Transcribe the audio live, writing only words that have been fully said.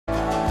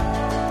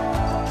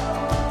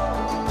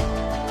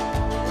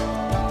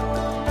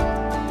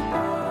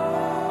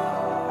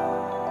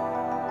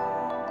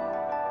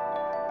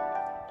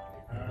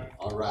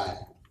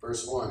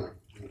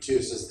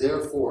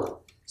Therefore,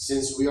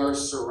 since we are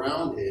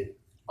surrounded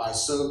by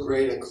so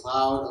great a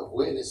cloud of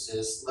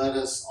witnesses, let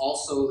us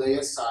also lay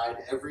aside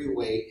every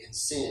weight and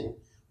sin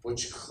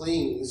which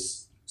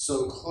clings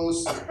so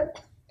closely,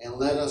 and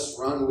let us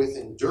run with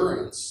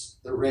endurance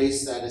the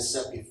race that is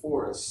set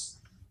before us,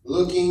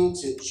 looking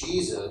to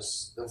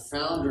Jesus, the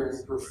founder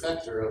and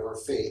perfecter of our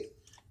faith,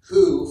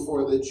 who,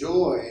 for the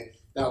joy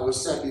that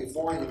was set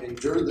before him,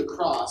 endured the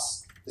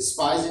cross,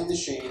 despising the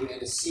shame,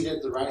 and is seated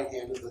at the right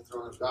hand of the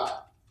throne of God.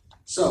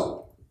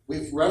 So,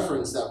 we've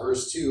referenced that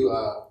verse 2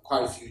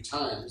 quite a few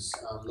times,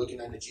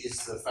 looking unto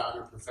Jesus, the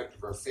founder and perfecter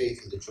of our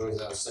faith, with the joy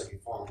that was set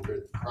before him,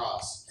 endured the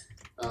cross.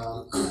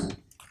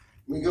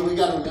 We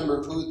got to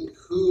remember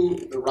who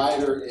the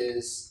writer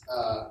is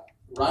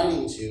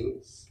writing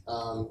to.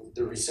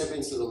 The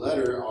recipients of the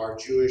letter are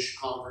Jewish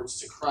converts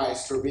to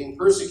Christ who are being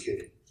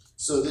persecuted.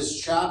 So this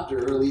chapter,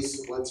 or at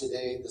least what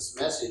today, this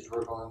message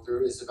we're going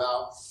through, is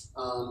about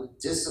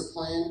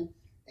discipline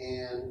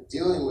and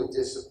dealing with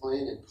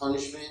discipline and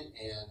punishment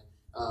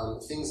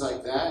and things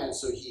like that. And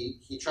so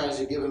he tries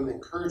to give them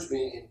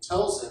encouragement and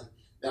tells them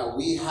that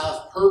we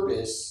have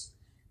purpose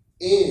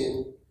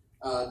in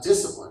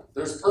discipline.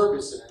 There's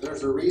purpose in it.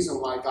 There's a reason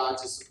why God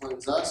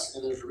disciplines us,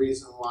 and there's a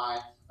reason why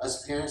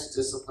us parents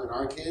discipline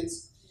our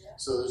kids.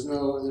 So there's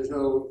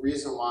no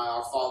reason why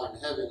our Father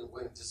in heaven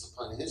wouldn't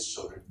discipline his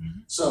children. Mm-hmm.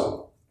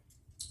 So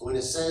when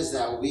it says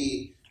that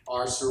we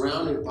are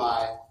surrounded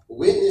by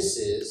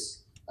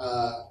witnesses,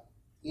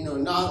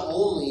 not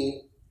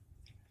only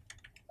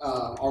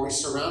are we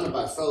surrounded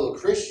by fellow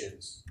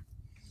Christians,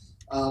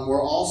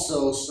 we're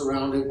also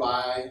surrounded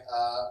by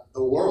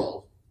the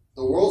world.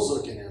 The world's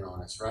looking in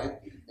on us, right?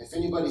 If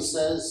anybody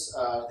says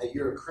that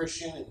you're a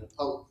Christian in a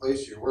public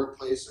place, your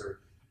workplace,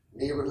 or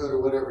neighborhood,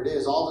 or whatever it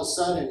is, all of a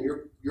sudden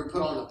you're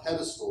put on a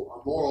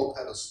pedestal, a moral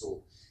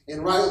pedestal.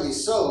 And rightly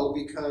so,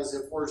 because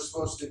if we're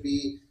supposed to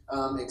be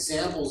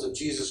examples of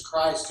Jesus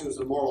Christ, who is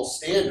the moral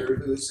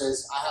standard, who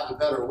says, I have a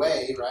better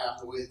way, right? I have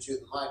the way, the truth,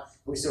 and life.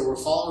 And we say we're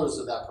followers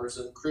of that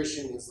person.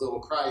 Christian is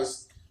little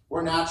Christ.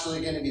 We're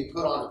naturally going to be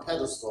put on a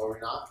pedestal, are we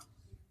not?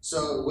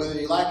 So whether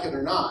you like it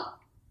or not,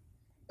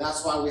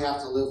 that's why we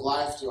have to live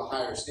life to a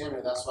higher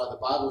standard. That's why the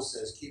Bible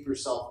says, keep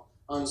yourself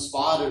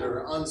unspotted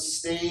or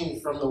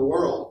unstained from the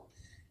world.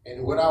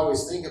 And what I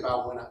always think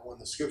about when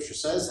the scripture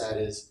says that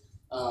is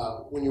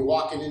when you're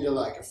walking into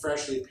like a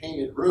freshly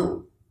painted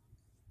room.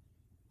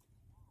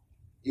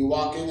 You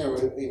walk in there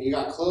and you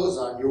got clothes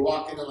on. You're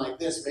walking in like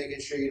this, making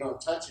sure you don't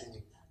touch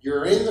anything.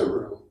 You're in the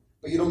room,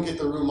 but you don't get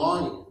the room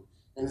on you.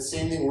 And the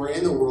same thing, we're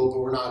in the world, but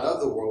we're not of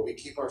the world. We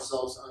keep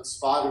ourselves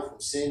unspotted from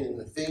sin and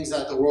the things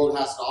that the world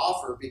has to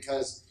offer,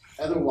 because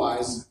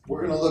otherwise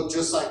we're going to look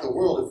just like the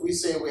world. If we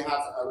say we have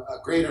a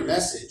greater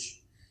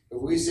message,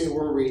 if we say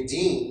we're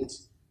redeemed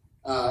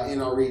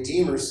and our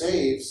Redeemer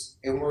saves,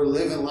 and we're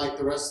living like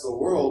the rest of the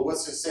world,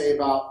 what's to say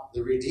about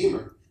the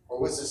Redeemer? Or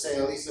what's to say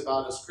at least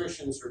about us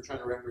Christians who are trying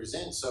to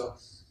represent? So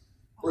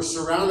we're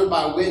surrounded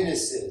by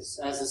witnesses,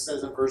 as it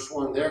says in verse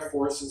 1.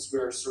 Therefore, since we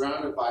are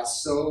surrounded by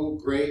so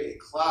great a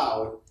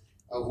cloud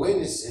of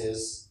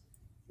witnesses,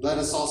 let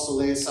us also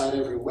lay aside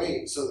every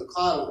weight. So the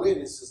cloud of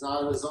witnesses is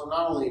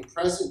not only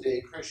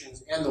present-day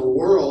Christians and the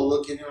world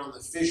looking in on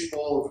the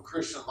fishbowl of a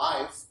Christian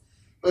life,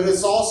 but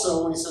it's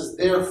also, when he says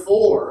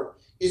therefore,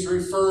 he's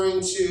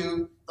referring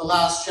to the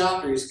last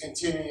chapter. He's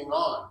continuing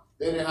on.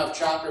 They didn't have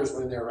chapters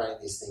when they're writing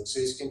these things. So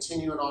he's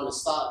continuing on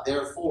his thought,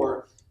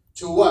 therefore,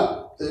 to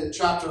what? The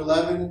chapter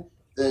 11,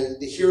 the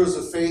heroes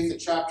of faith, the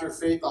chapter of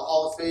faith, the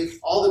hall of faith,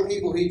 all the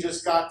people he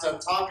just got done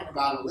talking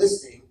about and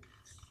listing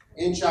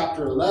in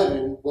chapter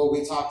 11, what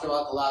we talked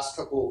about the last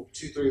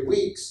 2-3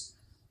 weeks,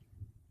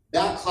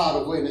 that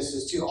cloud of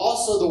witnesses too.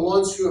 Also the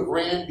ones who have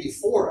ran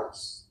before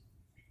us.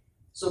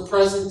 So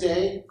present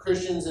day,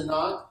 Christians and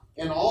not,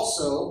 and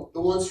also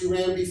the ones who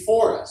ran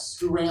before us,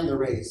 who ran the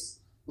race,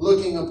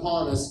 looking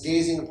upon us,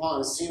 gazing upon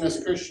us, seeing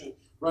us Christian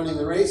running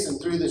the race. And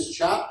through this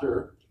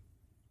chapter,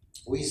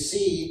 we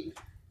see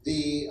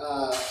the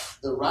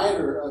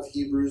writer of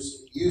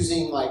Hebrews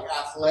using like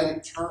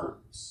athletic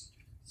terms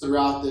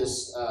throughout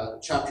this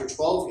chapter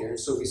 12 here.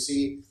 So we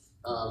see,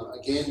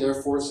 again,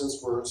 therefore,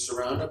 since we're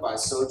surrounded by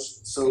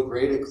so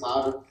great a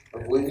cloud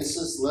of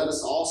witnesses, let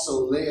us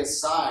also lay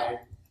aside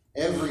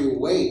every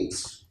weight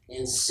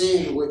and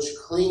sin which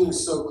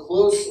clings so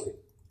closely,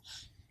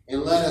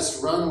 and let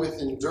us run with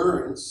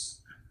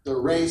endurance the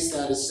race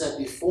that is set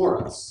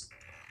before us,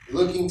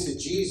 looking to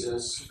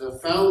Jesus, the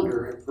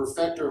founder and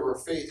perfecter of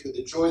our faith, who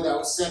the joy that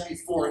was set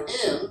before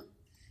him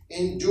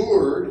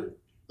endured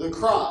the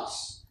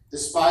cross,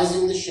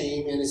 despising the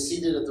shame, and is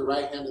seated at the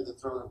right hand of the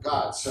throne of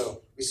God.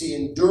 So we see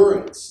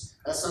endurance.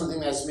 That's something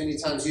that's many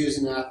times used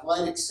in an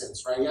athletic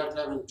sense, right? You have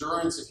to have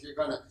endurance if you're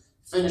going to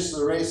finish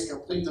the race,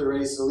 complete the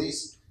race, at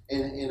least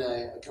in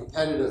a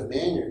competitive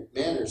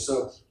manner.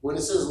 So when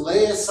it says,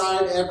 lay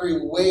aside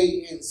every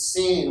weight and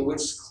sin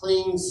which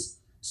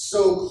clings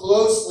so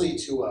closely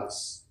to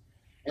us,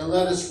 and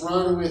let us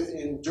run with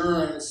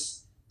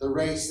endurance the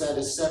race that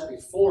is set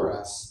before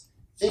us.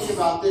 Think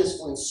about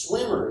this when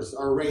swimmers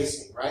are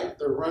racing, right?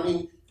 They're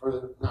running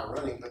or not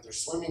running, but they're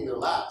swimming their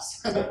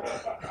laps.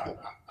 They're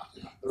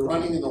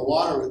running in the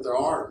water with their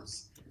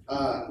arms.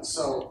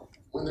 So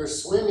when they're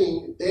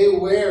swimming, they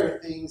wear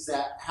things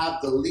that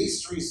have the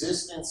least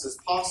resistance as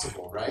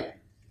possible, right?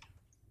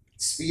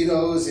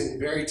 Speedos and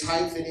very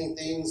tight-fitting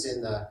things,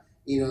 and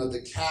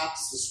the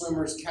caps, the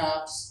swimmers'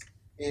 caps,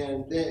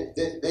 and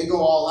they go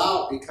all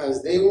out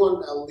because they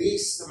want the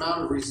least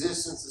amount of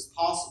resistance as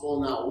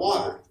possible in that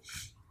water.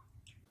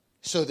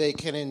 So they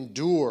can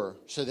endure,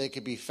 so they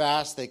could be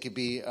fast, they could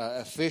be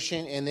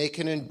efficient, and they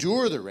can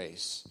endure the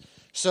race.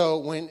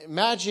 So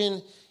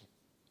imagine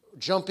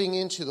jumping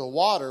into the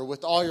water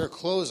with all your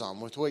clothes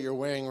on, with what you're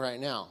wearing right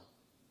now.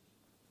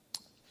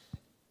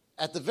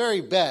 At the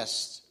very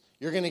best,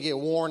 you're going to get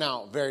worn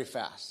out very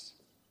fast,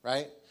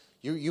 right?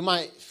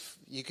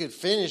 You could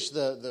finish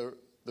the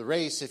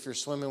race if you're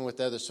swimming with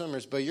the other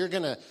swimmers, but you're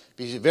going to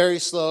be very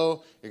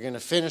slow. You're going to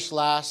finish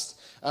last.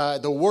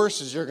 The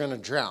worst is you're going to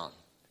drown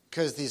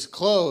because these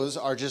clothes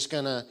are just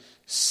going to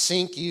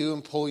sink you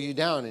and pull you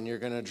down, and you're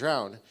going to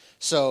drown.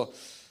 So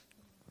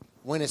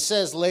when it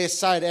says lay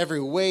aside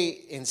every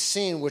weight and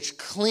sin which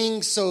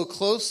clings so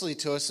closely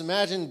to us,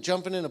 imagine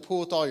jumping in a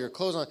pool with all your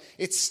clothes on.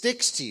 It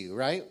sticks to you,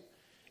 right?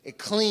 It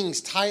clings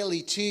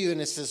tightly to you,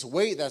 and it's this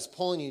weight that's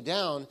pulling you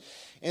down.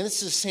 And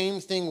it's the same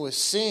thing with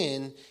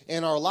sin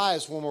in our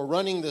lives when we're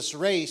running this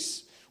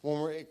race,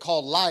 when we're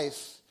called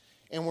life,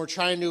 and we're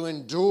trying to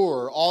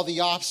endure all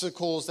the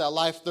obstacles that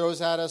life throws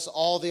at us,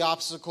 all the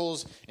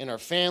obstacles in our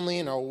family,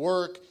 in our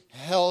work,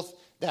 health,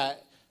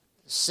 that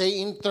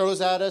Satan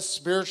throws at us,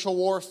 spiritual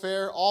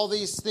warfare, all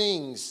these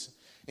things.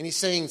 And he's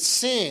saying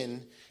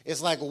sin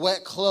is like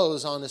wet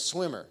clothes on a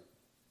swimmer.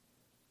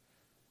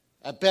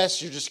 At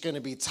best, you're just going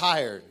to be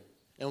tired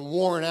and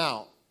worn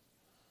out.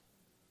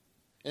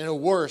 And at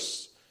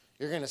worst,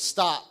 you're going to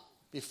stop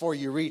before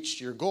you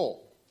reach your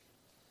goal.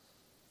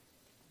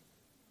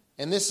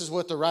 And this is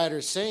what the writer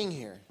is saying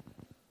here.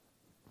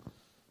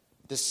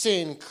 The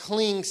sin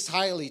clings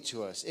tightly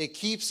to us. It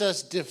keeps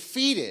us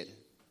defeated.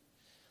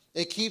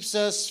 It keeps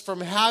us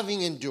from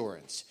having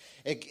endurance.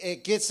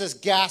 It gets us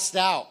gassed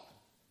out,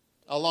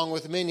 along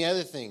with many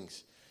other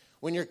things.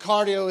 When your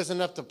cardio isn't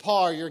up to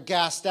par, you're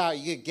gassed out.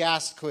 You get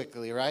gassed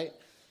quickly, right?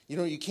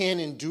 You can't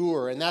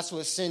endure, and that's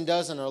what sin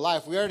does in our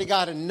life. We already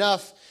got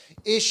enough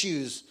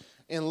issues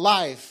in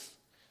life,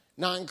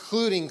 not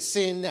including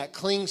sin that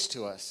clings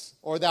to us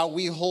or that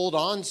we hold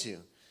on to.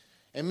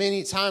 And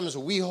many times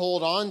we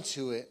hold on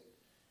to it,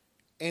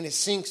 and it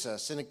sinks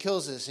us, and it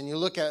kills us. And you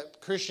look at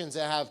Christians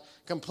that have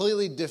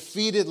completely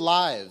defeated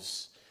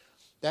lives,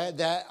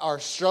 that are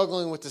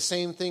struggling with the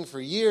same thing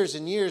for years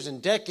and years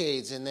and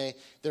decades, and they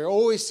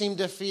always seem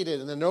defeated,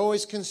 and they're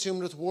always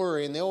consumed with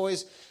worry, and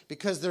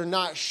because they're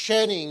not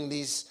shedding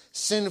these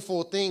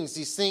sinful things,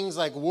 these things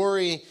like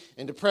worry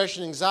and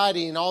depression,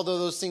 anxiety, and although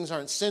those things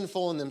aren't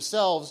sinful in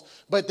themselves,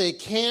 but they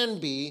can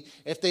be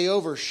if they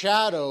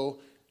overshadow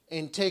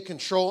and take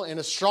control in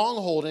a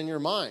stronghold in your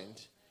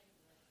mind.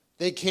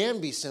 They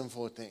can be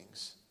sinful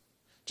things.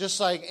 Just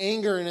like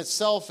anger in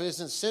itself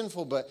isn't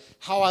sinful, but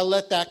how I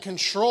let that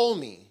control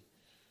me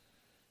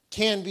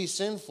can be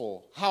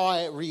sinful. How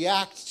I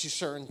react to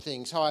certain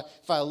things,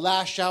 if I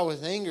lash out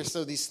with anger.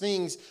 So these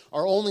things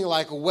are only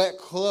like wet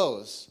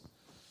clothes.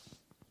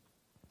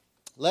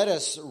 Let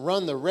us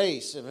run the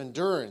race of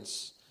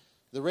endurance,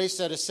 the race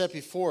that is set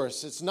before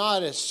us. It's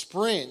not a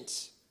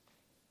sprint.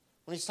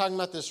 When he's talking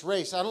about this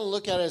race, I don't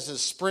look at it as a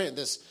sprint,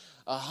 this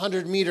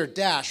 100-meter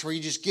dash where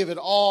you just give it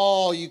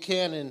all you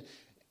can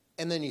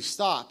and then you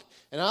stop.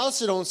 And I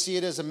also don't see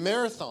it as a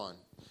marathon,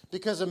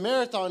 because a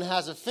marathon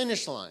has a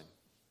finish line.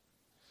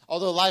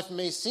 Although life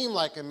may seem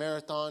like a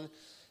marathon,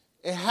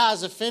 it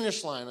has a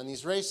finish line on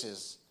these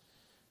races.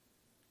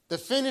 The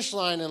finish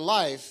line in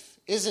life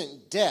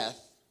isn't death.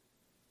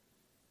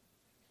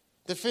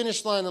 The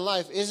finish line in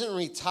life isn't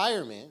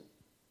retirement.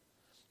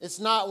 It's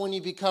not when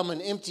you become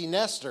an empty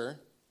nester.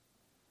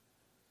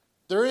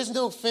 There is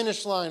no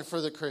finish line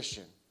for the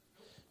Christian,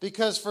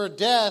 because for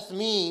death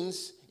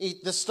means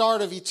the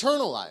start of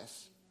eternal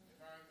life.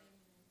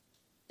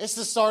 It's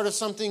the start of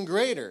something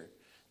greater.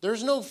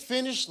 There's no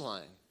finish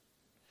line.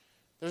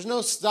 There's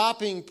no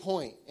stopping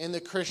point in the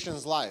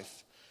Christian's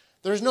life.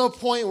 There's no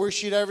point where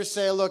she'd ever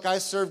say, look, I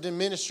served in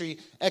ministry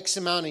X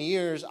amount of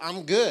years.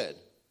 I'm good.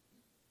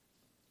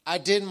 I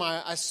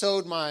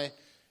sowed my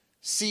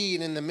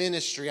seed in the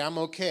ministry. I'm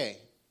okay.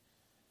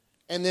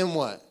 And then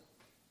what?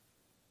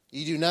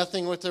 You do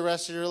nothing with the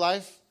rest of your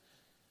life?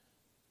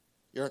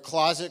 You're a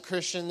closet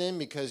Christian then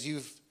because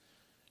you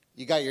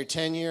got your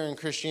tenure in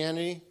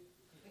Christianity?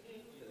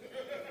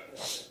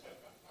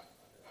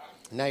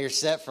 Now you're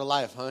set for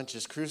life, huh?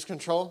 Just cruise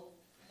control?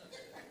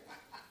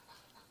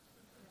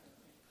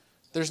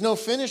 There's no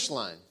finish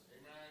line.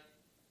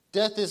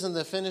 Death isn't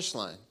the finish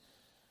line.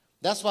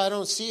 That's why I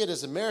don't see it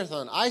as a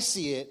marathon. I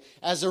see it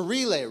as a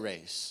relay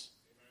race.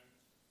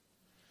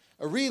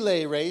 A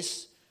relay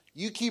race,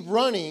 you keep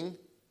running,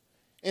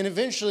 and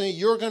eventually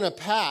you're going to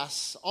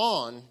pass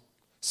on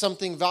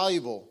something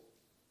valuable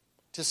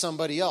to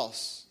somebody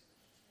else.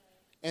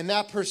 And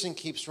that person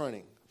keeps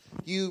running.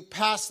 you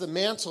pass the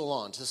mantle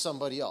on to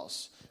somebody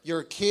else.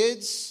 Your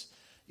kids,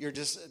 your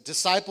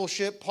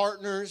discipleship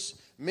partners,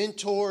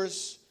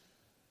 mentors,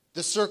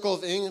 the circle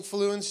of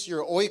influence,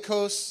 your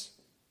oikos.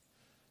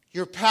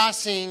 You're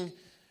passing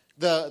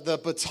the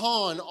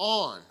baton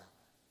on.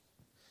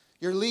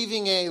 You're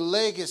leaving a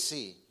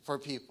legacy for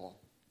people.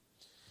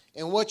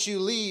 And what you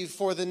leave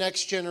for the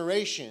next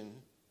generation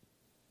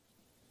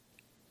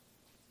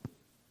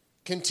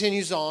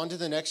continues on to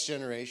the next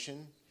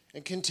generation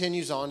and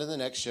continues on to the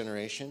next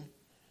generation.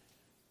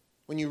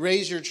 When you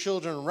raise your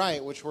children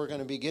right, which we're going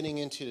to be getting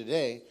into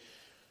today,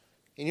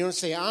 and you don't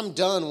say, I'm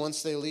done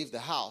once they leave the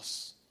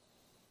house.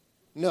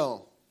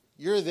 No,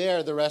 you're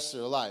there the rest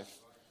of their life.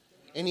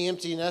 Any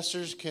empty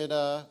nesters could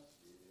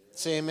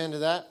say amen to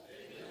that?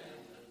 Amen.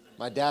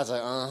 My dad's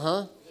like,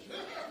 uh-huh.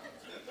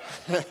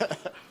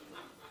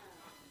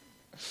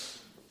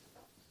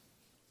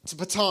 It's a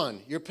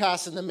baton. You're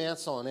passing the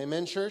mantle on.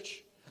 Amen,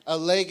 church? A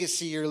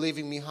legacy you're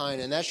leaving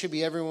behind. And that should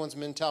be everyone's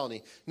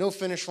mentality. No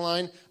finish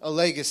line, a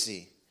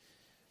legacy.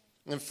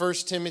 In 1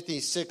 Timothy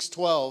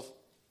 6:12,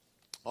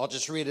 I'll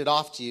just read it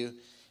off to you.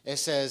 It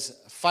says,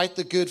 fight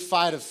the good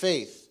fight of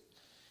faith.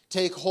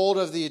 Take hold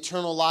of the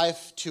eternal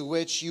life to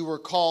which you were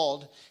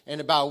called and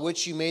about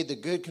which you made the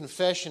good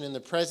confession in the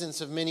presence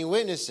of many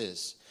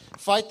witnesses.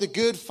 Fight the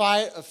good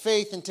fight of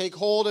faith and take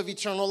hold of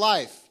eternal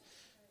life.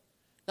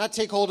 Not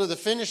take hold of the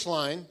finish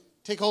line.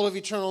 Take hold of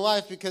eternal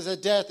life, because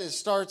at death it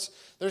starts.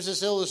 There's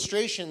this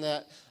illustration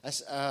that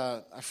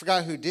I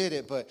forgot who did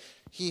it, but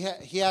he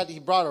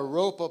brought a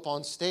rope up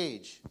on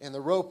stage, and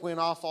the rope went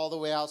off all the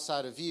way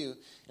outside of view.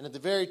 And at the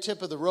very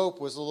tip of the rope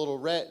was a little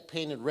red,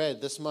 painted red,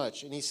 this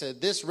much. And he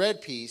said, this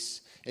red piece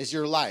is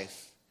your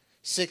life,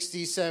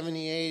 60,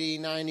 70, 80,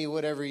 90,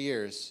 whatever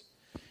years.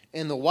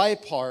 And the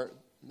white part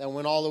that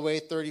went all the way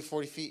 30,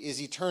 40 feet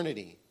is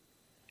eternity,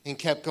 and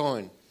kept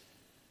going.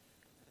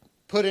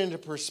 Put it into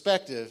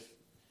perspective,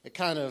 it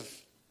kind of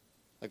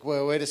like,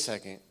 wait a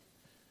second.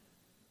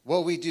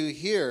 What we do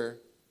here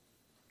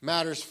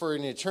matters for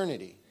an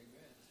eternity.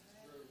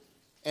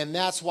 And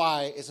that's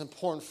why it's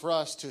important for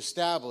us to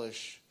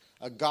establish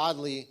a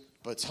godly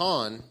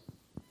baton,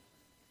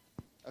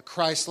 a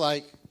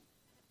Christ-like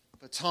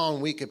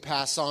baton we could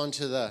pass on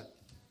to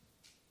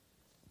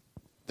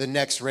the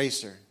next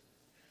racer.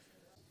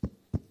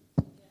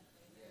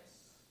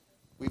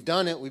 We've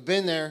done it. We've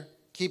been there.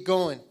 Keep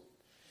going.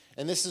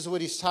 And this is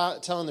what he's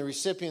telling the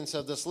recipients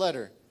of this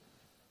letter.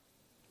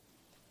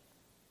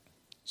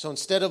 So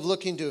instead of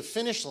looking to a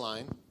finish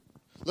line,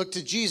 look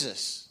to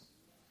Jesus,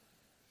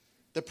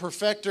 the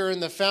perfecter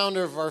and the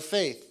founder of our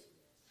faith.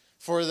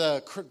 For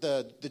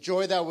the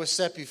joy that was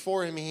set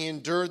before him, he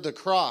endured the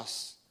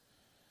cross.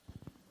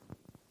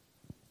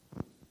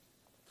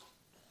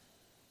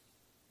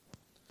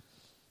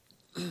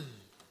 All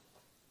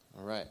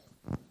right.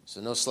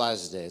 So no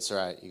slides today. It's all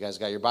right. You guys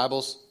got your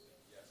Bibles?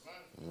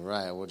 All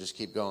right, we'll just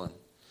keep going.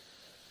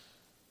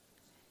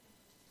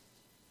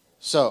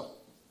 So,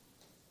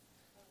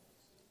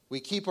 we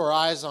keep our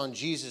eyes on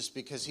Jesus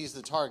because he's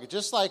the target.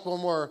 Just like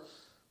when we're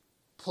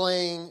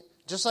playing,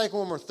 just like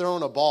when we're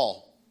throwing a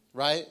ball,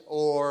 right?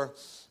 Or,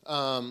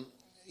 bowling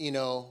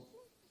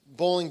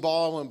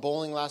ball. I went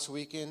bowling last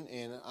weekend,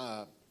 and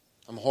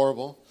I'm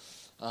horrible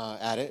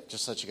at it,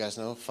 just to let you guys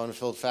know,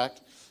 fun-filled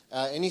fact.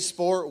 Any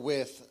sport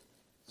with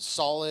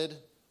solid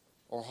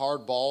or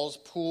hard balls,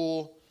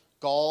 pool,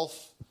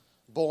 golf,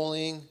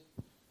 bowling,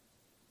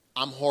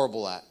 I'm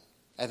horrible at.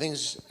 I think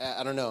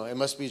I don't know. It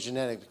must be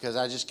genetic, because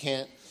I just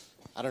can't.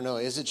 I don't know.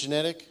 Is it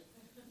genetic?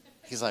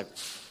 He's like,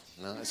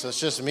 no. So it's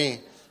just me.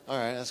 All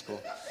right, that's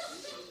cool.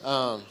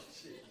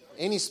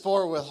 Any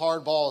sport with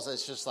hard balls,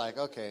 it's just like,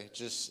 okay,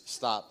 just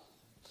stop.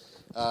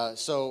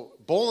 So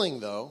bowling,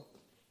 though,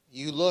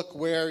 you look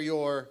where you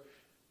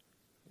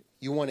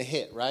want to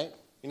hit, right?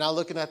 You're not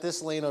looking at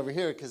this lane over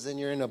here, because then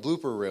you're in a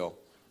blooper reel.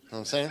 You know what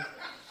I'm saying?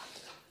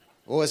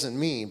 It wasn't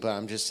me, but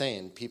I'm just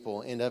saying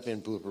people end up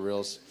in blooper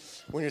reels.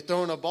 When you're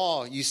throwing a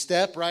ball, you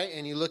step, right,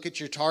 and you look at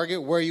your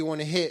target, where you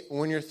want to hit.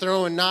 When you're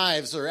throwing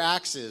knives or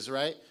axes,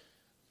 right,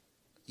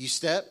 you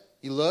step,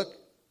 you look,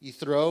 you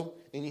throw,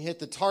 and you hit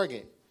the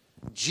target.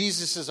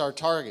 Jesus is our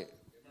target.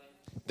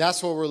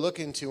 That's what we're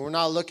looking to. We're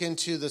not looking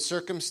to the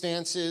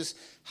circumstances,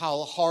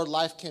 how hard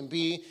life can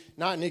be,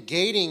 not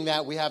negating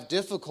that we have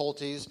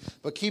difficulties,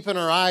 but keeping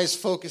our eyes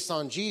focused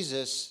on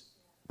Jesus,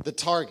 the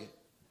target.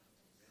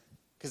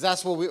 Because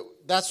that's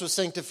what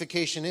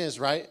sanctification is,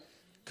 right?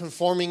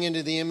 Conforming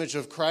into the image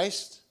of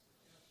Christ.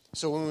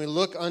 So when we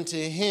look unto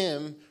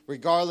him,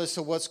 regardless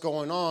of what's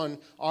going on,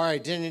 our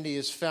identity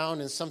is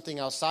found in something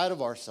outside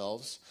of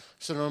ourselves.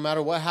 So no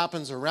matter what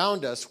happens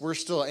around us, we're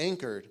still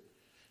anchored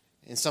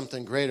in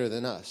something greater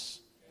than us.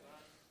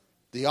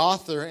 The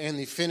author and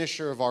the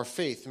finisher of our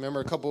faith.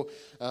 Remember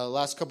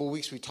last couple of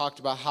weeks we talked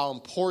about how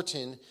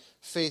important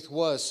faith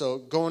was. So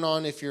going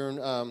on, if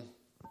you're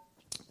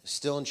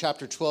still in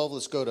chapter 12,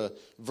 let's go to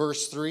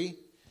verse 3.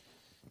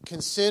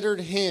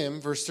 Considered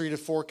him, verse 3 to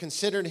 4,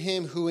 considered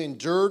him who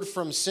endured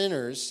from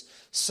sinners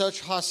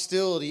such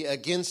hostility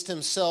against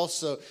himself,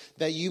 so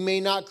that you may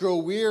not grow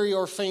weary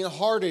or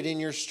faint-hearted in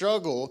your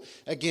struggle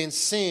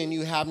against sin.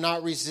 You have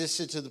not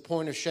resisted to the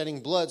point of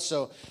shedding blood.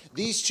 So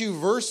these two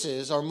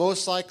verses are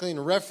most likely in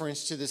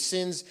reference to the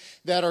sins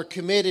that are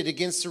committed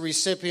against the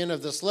recipient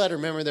of this letter.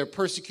 Remember, they're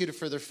persecuted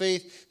for their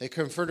faith. They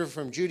converted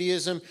from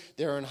Judaism.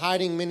 They're in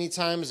hiding many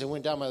times. They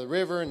went down by the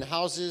river and the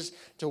houses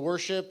to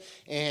worship.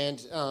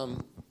 And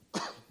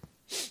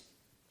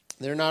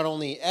they're not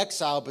only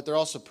exiled, but they're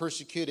also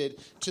persecuted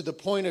to the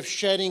point of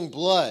shedding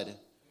blood,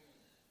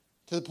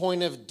 to the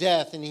point of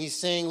death. And he's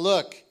saying,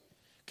 look,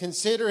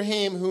 consider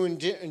him who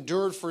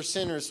endured for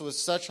sinners with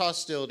such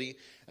hostility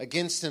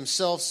against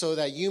himself, so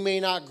that you may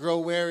not grow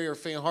weary or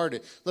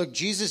faint-hearted. Look,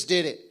 Jesus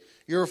did it.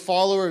 You're a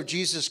follower of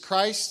Jesus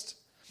Christ.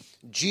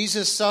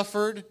 Jesus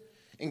suffered.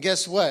 And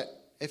guess what?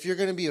 If you're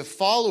going to be a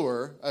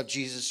follower of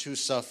Jesus who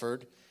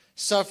suffered,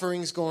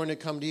 suffering's going to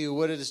come to you.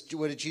 What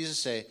did Jesus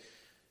say?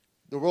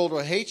 The world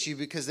will hate you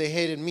because they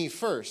hated me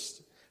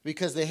first.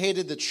 Because they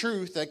hated the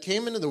truth that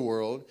came into the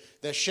world,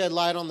 that shed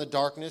light on the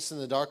darkness, and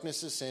the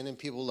darkness is sin, and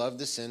people love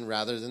the sin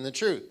rather than the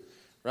truth.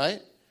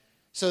 Right?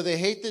 So they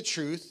hate the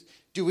truth.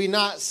 Do we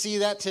not see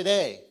that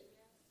today?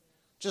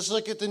 Just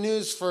look at the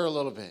news for a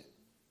little bit.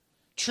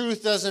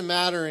 Truth doesn't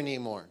matter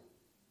anymore.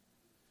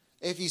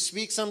 If you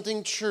speak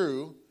something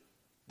true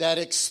that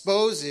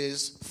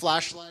exposes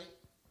flashlight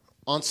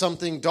on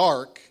something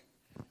dark,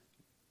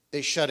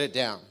 they shut it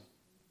down.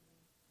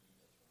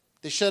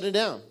 They shut it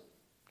down.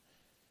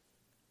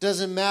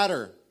 Doesn't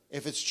matter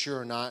if it's true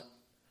or not.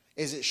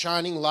 Is it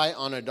shining light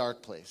on a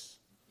dark place?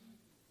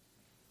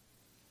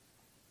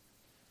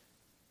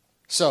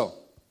 So,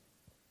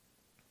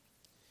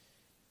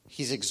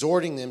 he's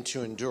exhorting them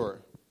to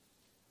endure.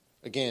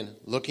 Again,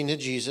 looking to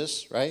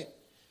Jesus, right?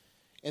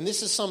 And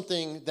this is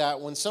something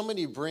that when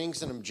somebody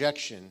brings an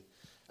objection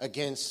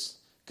against,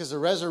 because the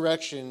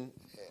resurrection,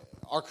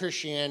 our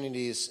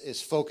Christianity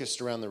is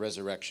focused around the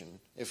resurrection.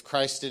 If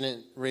Christ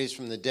didn't raise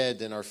from the dead,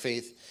 then our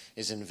faith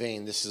is in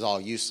vain. This is all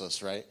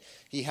useless, right?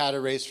 He had to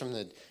raise from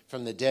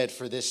the dead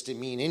for this to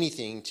mean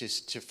anything,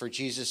 for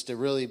Jesus to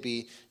really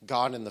be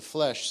God in the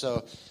flesh.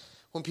 So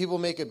when people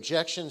make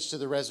objections to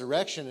the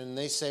resurrection and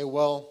they say,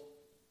 well,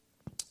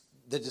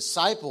 the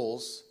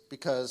disciples,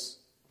 because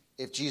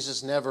if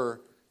Jesus never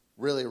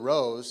really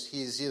rose,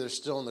 he's either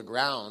still in the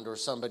ground or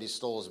somebody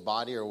stole his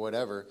body or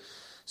whatever.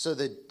 So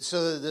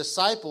the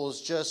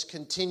disciples just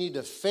continued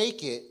to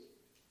fake it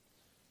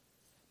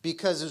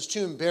because it was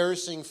too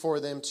embarrassing for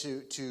them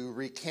to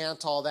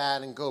recant all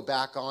that and go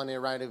back on it,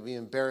 right? It would be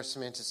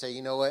embarrassment to say,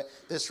 you know what,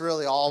 this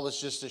really all was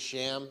just a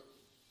sham,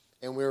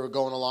 and we were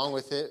going along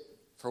with it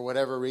for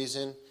whatever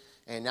reason.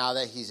 And now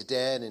that he's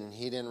dead and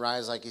he didn't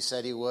rise like he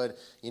said he would,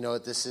 you know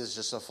what, this is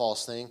just a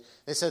false thing.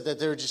 They said that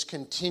they were just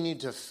continued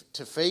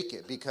to fake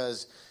it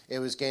because it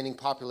was gaining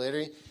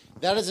popularity.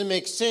 That doesn't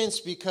make sense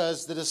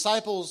because the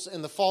disciples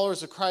and the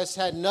followers of Christ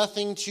had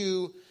nothing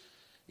to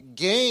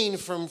gain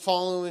from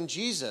following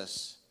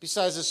Jesus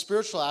besides the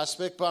spiritual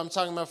aspect, but I'm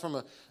talking about from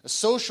a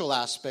social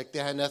aspect, they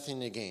had nothing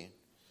to gain.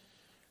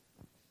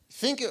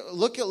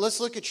 Let's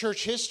look at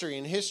church history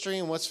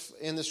and what's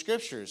in the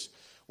scriptures.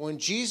 When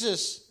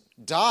Jesus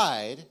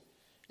died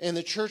and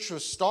the church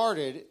was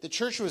started, the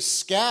church was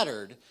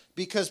scattered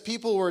because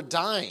people were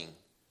dying,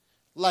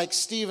 like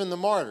Stephen the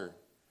martyr.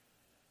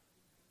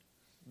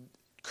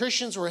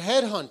 Christians were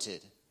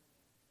headhunted.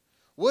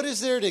 What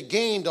is there to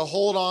gain to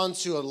hold on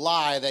to a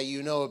lie that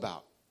you know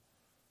about?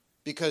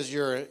 Because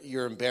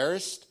you're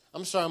embarrassed?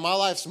 I'm sorry, my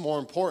life's more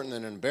important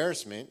than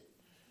embarrassment.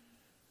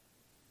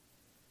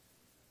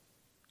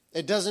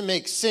 It doesn't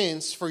make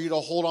sense for you to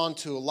hold on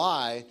to a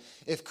lie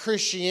if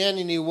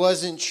Christianity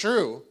wasn't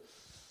true.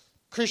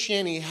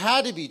 Christianity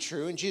had to be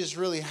true, and Jesus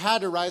really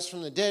had to rise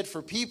from the dead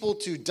for people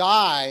to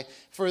die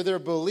for their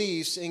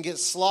beliefs and get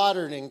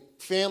slaughtered and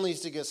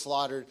families to get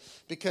slaughtered,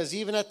 because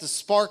even at the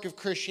spark of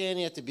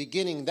Christianity at the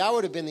beginning, that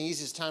would have been the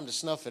easiest time to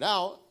snuff it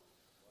out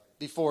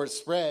before it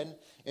spread,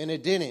 and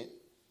it didn't.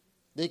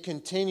 They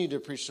continued to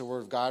preach the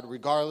word of God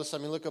regardless. I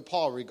mean, look at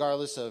Paul,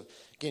 regardless of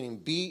getting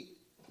beat,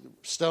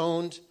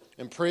 stoned,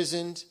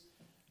 imprisoned,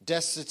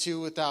 destitute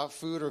without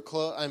food or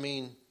clothes. I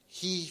mean,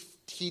 he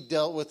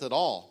dealt with it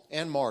all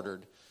and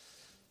martyred.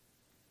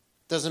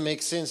 Doesn't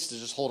make sense to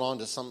just hold on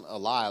to a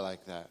lie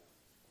like that.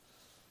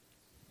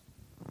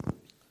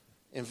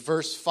 In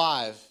verse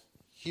 5,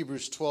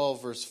 Hebrews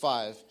 12, verse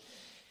 5,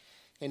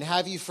 and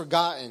have you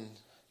forgotten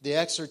the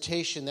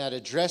exhortation that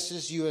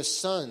addresses you as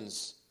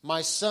sons?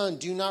 My son,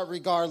 do not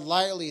regard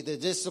lightly the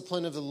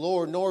discipline of the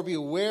Lord, nor be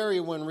weary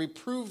when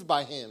reproved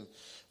by him.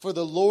 For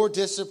the Lord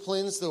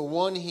disciplines the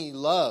one he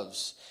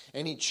loves,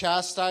 and he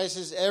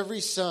chastises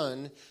every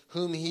son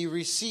whom he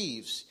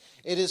receives.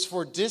 It is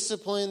for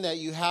discipline that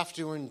you have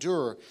to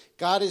endure.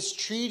 God is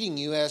treating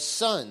you as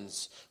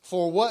sons.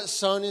 For what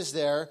son is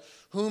there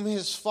whom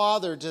his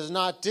father does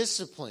not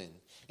discipline?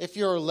 If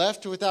you are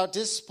left without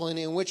discipline,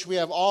 in which we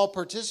have all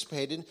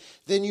participated,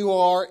 then you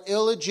are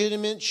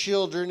illegitimate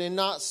children and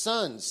not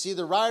sons. See,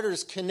 the writer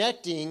is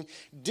connecting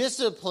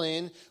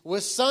discipline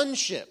with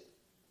sonship.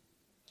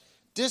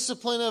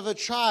 Discipline of a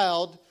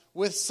child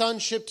with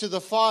sonship to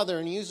the father,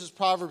 and he uses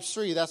Proverbs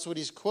 3. That's what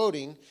he's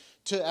quoting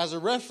as a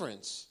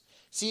reference.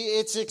 See,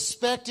 it's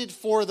expected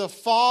for the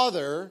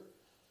father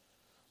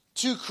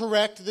to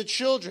correct the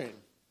children,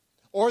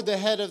 or the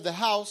head of the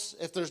house.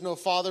 If there's no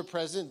father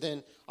present,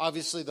 then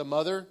obviously the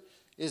mother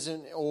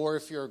isn't, or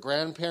if you're a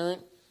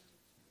grandparent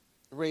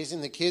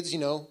raising the kids,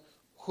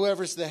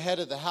 whoever's the head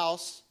of the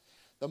house,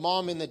 the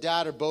mom and the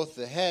dad are both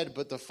the head,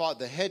 but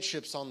the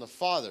headship's on the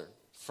father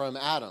from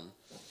Adam.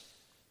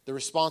 The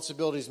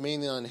responsibility is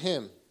mainly on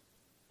him.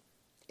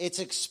 It's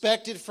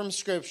expected from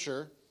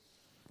Scripture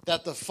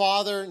that the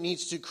father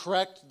needs to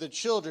correct the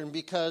children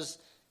because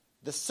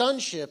the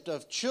sonship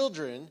of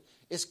children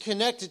is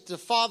connected to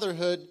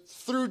fatherhood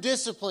through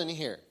discipline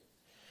here.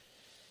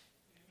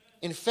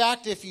 In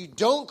fact, if you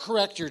don't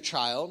correct your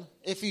child,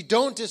 if you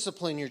don't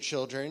discipline your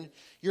children,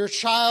 your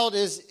child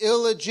is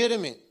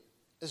illegitimate,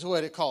 is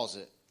what it calls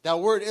it. That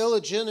word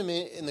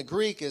illegitimate in the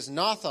Greek is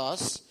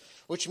nathos,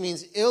 which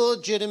means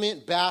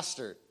illegitimate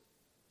bastard.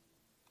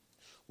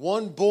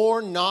 One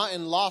born not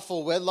in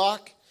lawful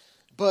wedlock,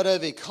 but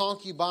of a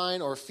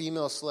concubine or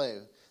female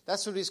slave.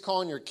 That's what he's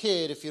calling your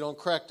kid if you don't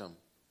correct him.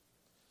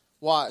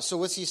 Why? So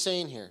what's he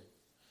saying here?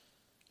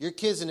 Your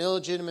kid's an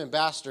illegitimate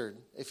bastard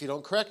if you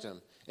don't correct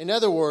him. In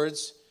other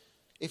words,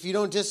 if you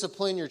don't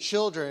discipline your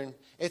children,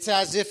 it's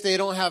as if they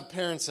don't have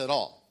parents at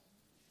all.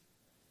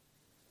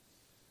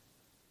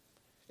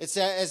 It's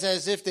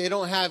as if they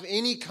don't have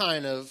any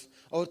kind of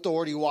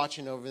authority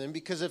watching over them,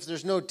 because if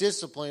there's no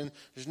discipline,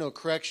 there's no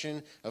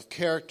correction of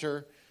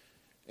character,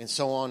 and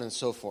so on and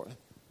so forth.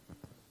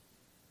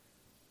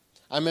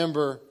 I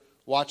remember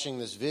watching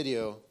this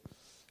video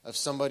of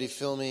somebody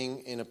filming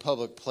in a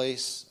public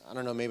place. I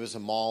don't know, maybe it was a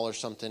mall or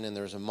something, and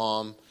there was a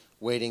mom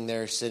waiting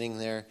there, sitting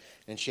there,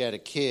 and she had a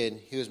kid.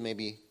 He was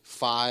maybe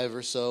 5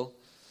 or so.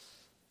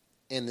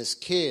 And this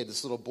kid,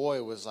 this little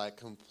boy, was like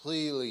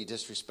completely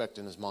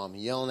disrespecting his mom,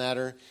 yelling at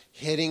her,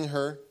 hitting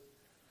her,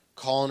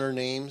 calling her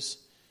names,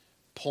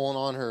 pulling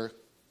on her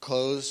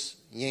clothes,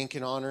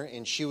 yanking on her,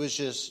 and she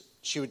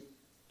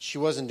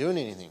wasn't doing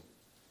anything.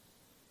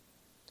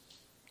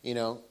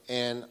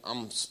 And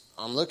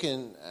I'm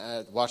looking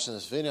at watching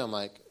this video, I'm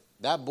like,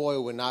 that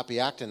boy would not be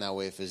acting that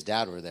way if his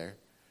dad were there.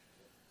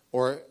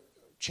 Or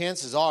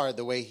chances are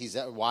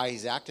why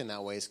he's acting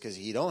that way is because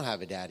he don't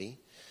have a daddy.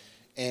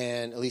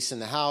 And at least in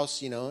the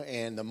house,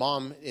 and the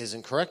mom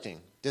isn't correcting,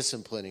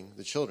 disciplining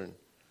the children.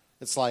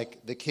 It's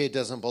like the kid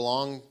doesn't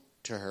belong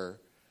to her,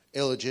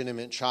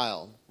 illegitimate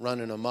child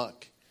running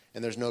amok,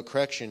 and there's no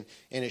correction,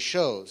 and it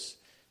shows.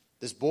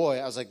 This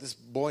boy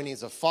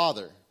needs a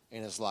father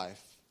in his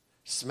life.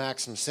 Smack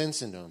some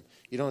sense into him.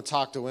 You don't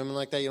talk to women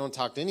like that. You don't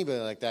talk to anybody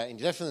like that, and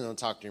you definitely don't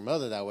talk to your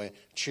mother that way.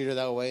 Treat her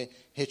that way.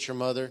 Hit your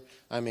mother.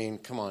 I mean,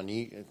 come on.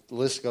 The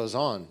list goes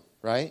on,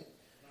 right?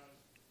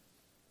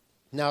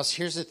 Now,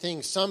 here's the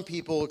thing. Some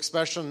people,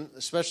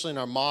 especially in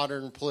our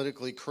modern,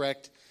 politically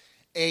correct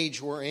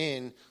age we're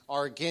in,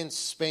 are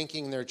against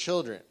spanking their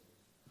children.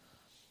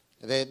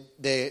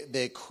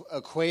 They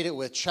equate it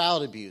with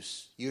child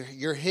abuse.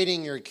 You're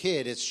hitting your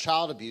kid. It's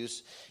child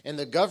abuse. And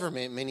the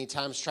government many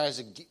times tries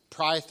to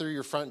pry through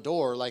your front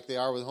door like they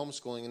are with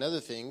homeschooling and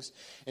other things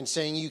and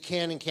saying you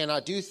can and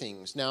cannot do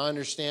things. Now, I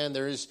understand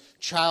there is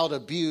child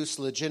abuse,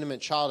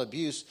 legitimate child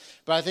abuse,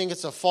 but I think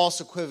it's a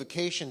false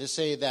equivocation to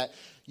say that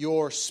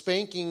you're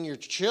spanking your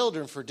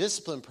children for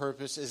discipline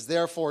purpose is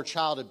therefore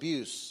child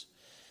abuse.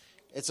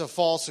 It's a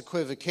false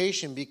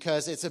equivocation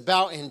because it's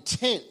about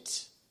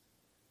intent.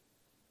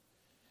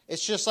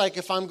 It's just like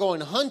if I'm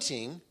going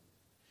hunting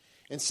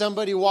and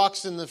somebody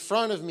walks in the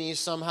front of me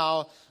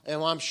somehow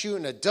and I'm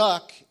shooting a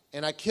duck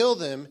and I kill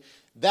them,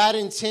 that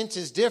intent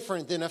is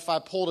different than if I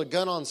pulled a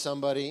gun on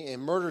somebody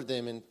and murdered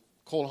them in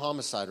cold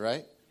homicide,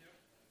 right? Yep.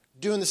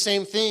 Doing the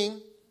same thing.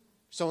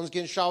 Someone's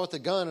getting shot with a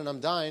gun and I'm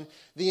dying.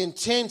 The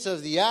intent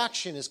of the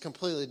action is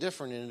completely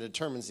different and it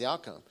determines the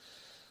outcome.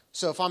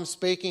 So if I'm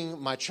spanking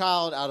my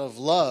child out of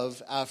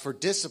love for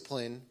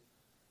discipline,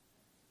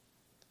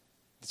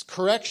 it's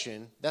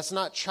correction. That's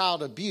not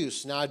child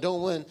abuse. Now, I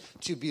don't want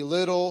to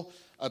belittle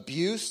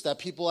abuse that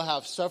people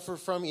have suffered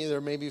from,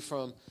 either maybe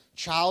from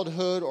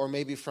childhood or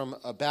maybe from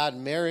a bad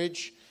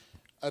marriage.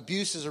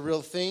 Abuse is a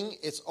real thing.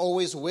 It's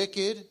always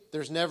wicked.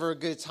 There's never a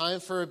good time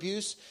for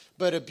abuse.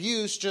 But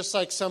abuse, just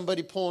like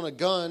somebody pulling a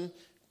gun,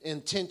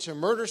 intent to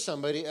murder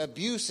somebody,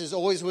 abuse is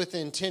always with the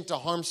intent to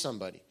harm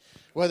somebody.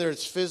 Whether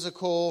it's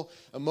physical,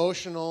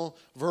 emotional,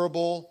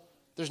 verbal,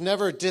 there's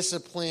never a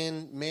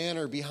disciplined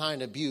manner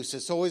behind abuse.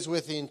 It's always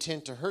with the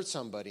intent to hurt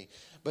somebody.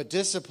 But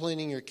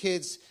disciplining your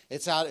kids,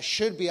 it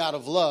should be out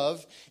of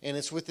love, and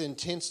it's with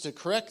intents to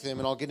correct them,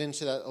 and I'll get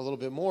into that a little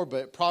bit more.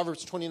 But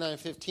Proverbs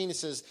 29:15, it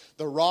says,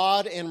 "The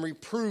rod and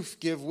reproof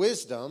give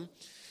wisdom,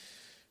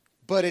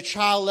 but a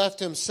child left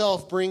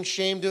himself brings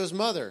shame to his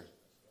mother."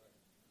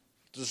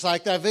 Just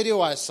like that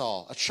video I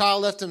saw. A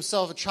child left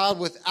himself, a child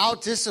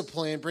without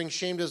discipline brings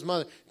shame to his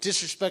mother,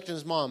 disrespecting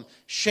his mom.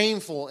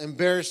 Shameful,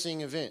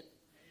 embarrassing event.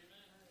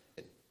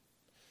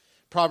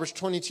 Proverbs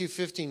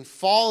 22:15,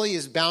 "Folly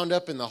is bound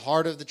up in the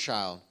heart of the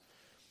child,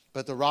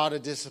 but the rod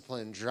of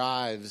discipline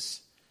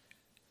drives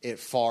it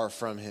far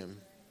from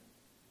him.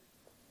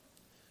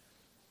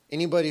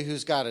 Anybody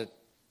who's got a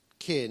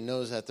kid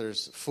knows that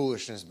there's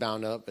foolishness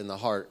bound up in the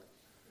heart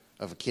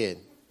of a kid,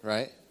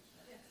 right?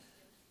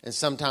 And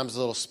sometimes a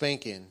little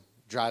spanking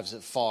drives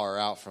it far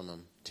out from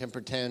him.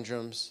 Temper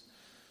tantrums,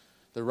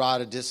 the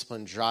rod of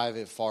discipline drive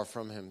it far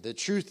from him. The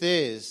truth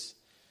is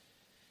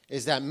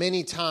that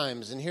many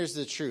times, and here's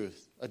the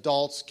truth,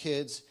 adults,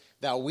 kids,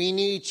 that we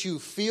need to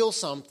feel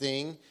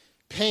something,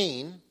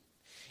 pain,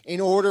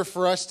 in order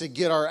for us to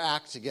get our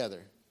act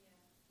together.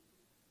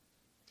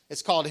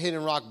 It's called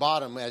hitting rock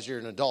bottom as you're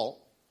an adult.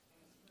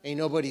 Ain't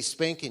nobody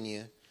spanking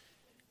you.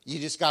 You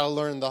just got to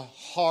learn the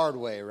hard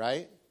way,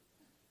 right?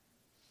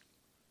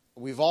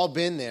 We've all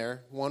been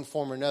there, one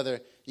form or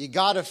another. You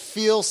got to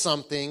feel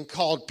something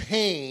called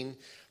pain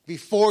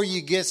before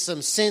you get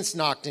some sense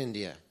knocked into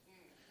you.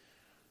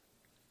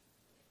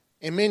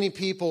 And many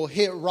people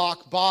hit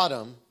rock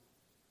bottom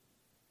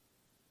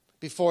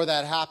before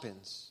that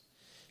happens.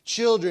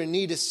 Children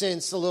need to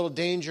sense a little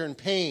danger and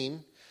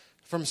pain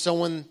from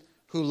someone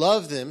who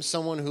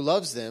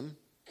loves them,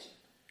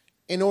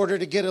 in order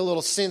to get a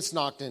little sense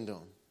knocked into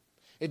them.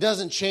 It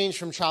doesn't change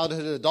from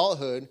childhood to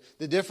adulthood.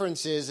 The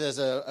difference is, as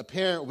a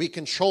parent, we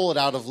control it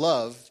out of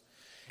love,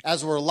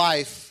 as where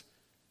life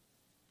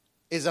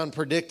is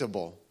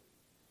unpredictable.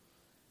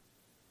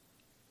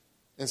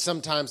 And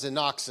sometimes it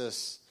knocks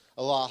us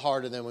a lot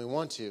harder than we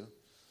want to.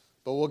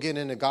 But we'll get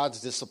into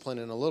God's discipline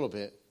in a little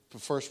bit.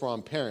 But first, we're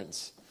on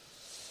parents.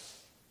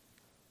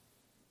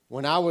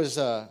 When I was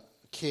a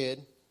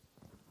kid,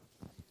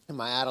 in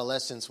my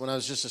adolescence, when I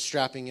was just a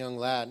strapping young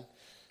lad,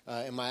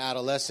 in my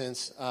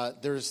adolescence,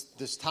 there's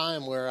this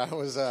time where I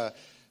was,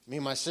 me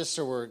and my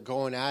sister were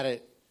going at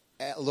it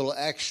a little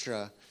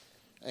extra,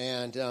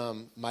 and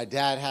my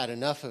dad had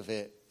enough of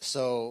it.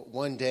 So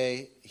one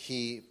day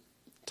he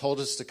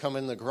told us to come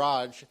in the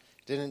garage,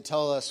 didn't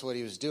tell us what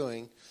he was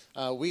doing.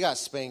 We got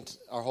spanked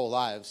our whole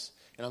lives,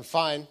 and I'm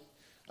fine,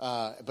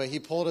 but he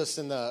pulled us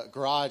in the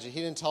garage, and he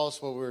didn't tell us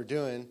what we were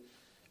doing,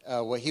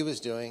 what he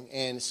was doing,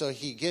 and so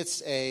he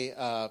gets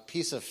a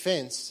piece of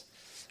fence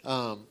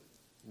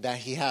that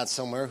he had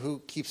somewhere. Who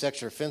keeps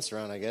extra fence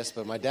around, I guess,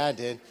 but my dad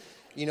did.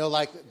 You know,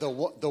 like the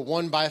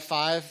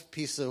 1x5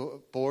 piece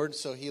of board.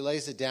 So he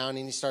lays it down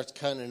and he starts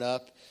cutting it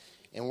up,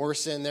 and we're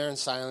sitting there in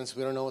silence.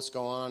 We don't know what's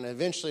going on. And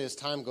eventually, as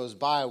time goes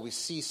by, we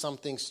see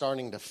something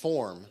starting to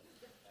form.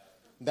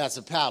 That's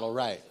a paddle,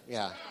 right?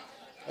 Yeah,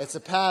 it's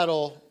a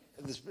paddle.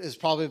 It's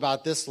probably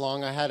about this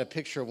long. I had a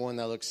picture of one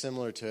that looked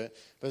similar to it,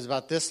 but it's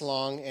about this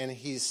long, and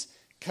he's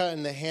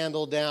cutting the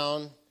handle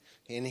down,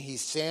 and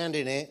he's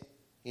sanding it.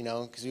 You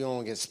know, because you don't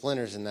want to get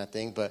splinters in that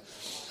thing.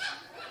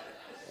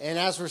 And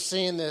as we're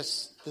seeing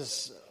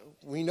this,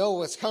 we know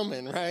what's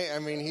coming, right? I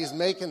mean, he's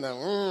making the,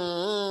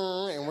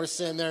 and we're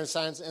sitting there in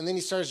silence. And then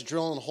he starts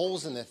drilling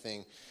holes in the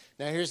thing.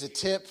 Now, here's a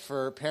tip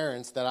for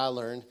parents that I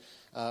learned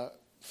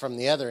from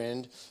the other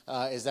end,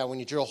 is that when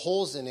you drill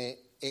holes in it,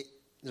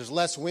 there's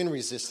less wind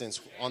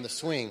resistance on the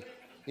swing.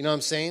 You know what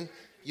I'm saying?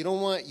 You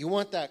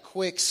want that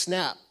quick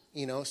snap,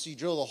 you know, so you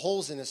drill the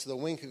holes in it so the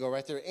wind could go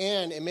right there.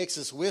 And it makes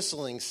this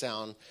whistling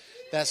sound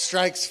that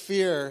strikes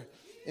fear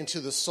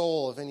into the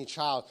soul of any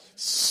child.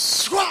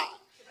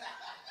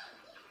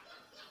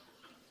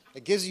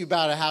 It gives you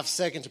about a half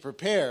second to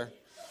prepare,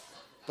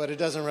 but it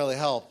doesn't really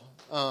help.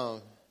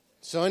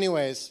 So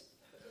anyways,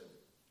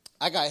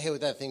 I got hit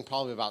with that thing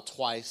probably about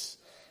twice,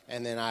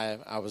 and then I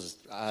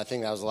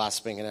think that was the last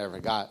spanking I ever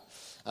got.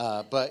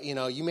 But, you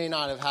know, you may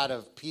not have had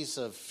a piece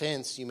of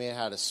fence. You may have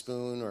had a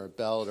spoon or a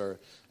belt or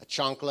a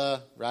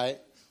chancla, right?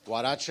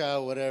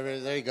 Guaracha, whatever,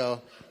 there you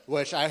go,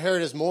 which I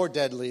heard is more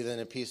deadly than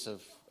a piece of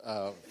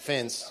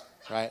fence,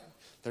 right?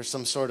 There's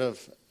some sort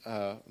of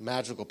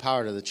magical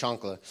power to the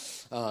chancla.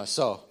 One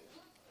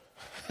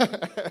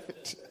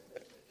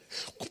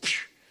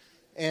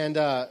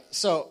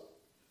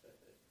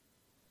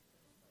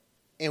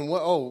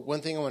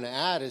thing I want to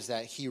add is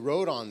that he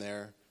wrote on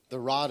there the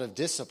rod of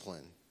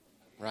discipline,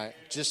 right?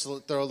 Just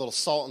throw a little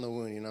salt in the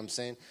wound, you know what I'm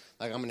saying?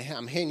 Like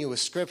I'm hitting you with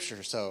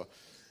scripture, so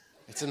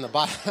it's in the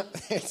Bible.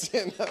 It's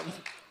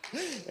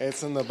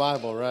in the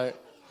Bible, right?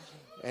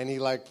 And he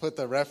put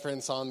the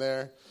reference on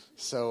there.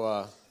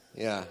 So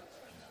yeah,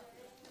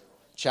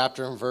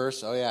 chapter and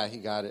verse. Oh yeah, he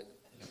got it.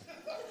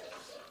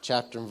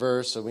 Chapter and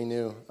verse, so we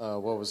knew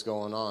what was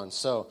going on.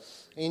 So,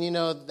 and you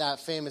know that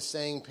famous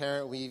saying,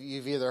 parent,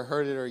 you've either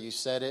heard it or you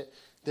said it.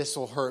 This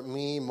will hurt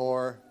me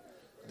more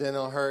than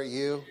it'll hurt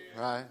you,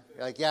 right?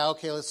 You're like, yeah,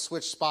 okay, let's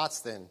switch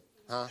spots then,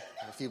 huh?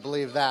 If you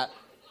believe that.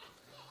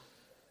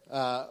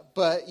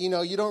 But, you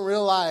know, you don't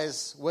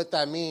realize what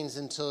that means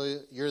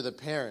until you're the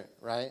parent,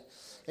 right?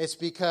 It's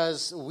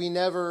because we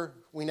never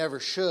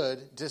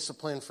should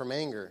discipline from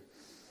anger.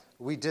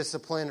 We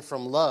discipline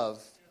from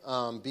love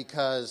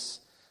because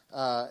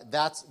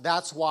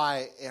that's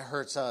why it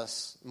hurts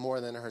us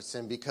more than it hurts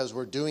them, because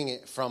we're doing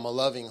it from a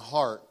loving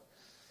heart,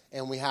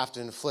 and we have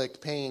to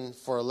inflict pain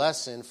for a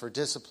lesson, for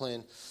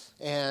discipline.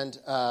 And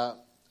I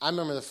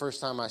remember the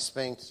first time I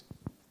spanked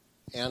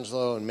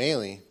Angelo and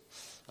Maylee.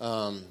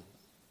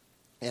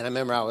 And I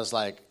remember I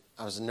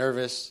was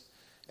nervous,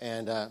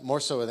 and more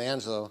so with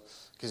Angelo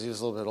because he was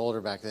a little bit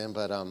older back then,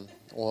 but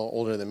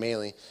older than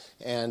Maylee.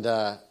 And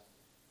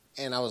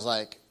I was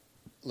like,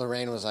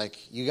 Lorraine was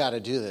like, you got to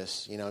do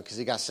this, because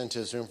he got sent to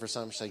his room for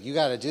something. She's like, you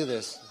got to do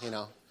this,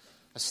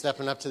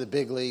 stepping up to the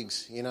big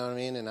leagues, you know what I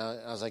mean? And I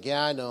was like,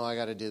 yeah, I know, I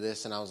got to do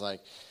this. And I was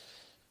like,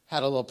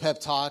 had a little pep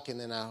talk, and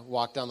then I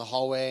walked down the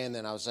hallway, and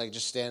then I was like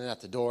just standing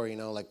at the door,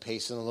 like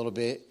pacing a little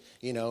bit,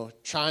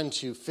 trying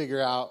to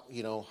figure out,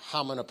 how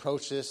I'm going to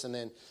approach this. And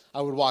then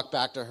I would walk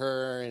back to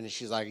her, and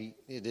she's like,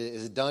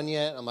 is it done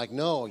yet? I'm like,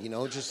 no,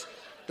 just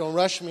don't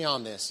rush me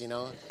on this,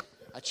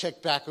 I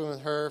checked back in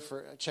with her,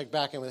 checked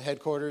back in with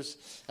headquarters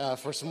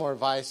for some more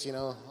advice,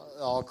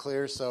 all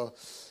clear. So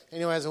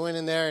anyways, I went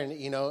in there, and,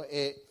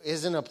 it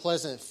isn't a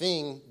pleasant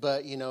thing,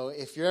 but,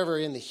 if you're ever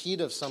in the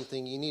heat of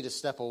something, you need to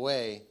step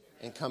away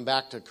and come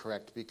back to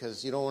correct,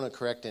 because you don't want to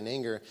correct in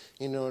anger.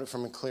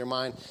 From a clear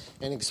mind,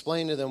 and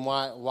explain to them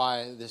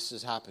why this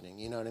is happening.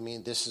 You know what I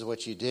mean? This is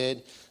what you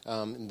did.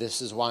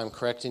 This is why I'm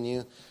correcting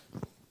you,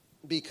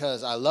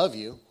 because I love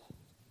you,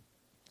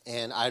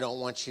 and I don't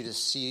want you to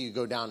see you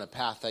go down a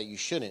path that you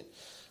shouldn't.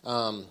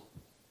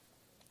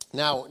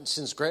 Now,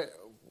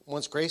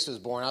 once Grace was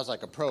born, I was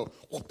like a pro.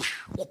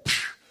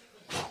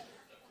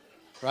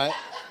 Right?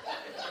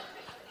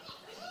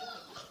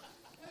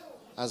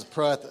 I was a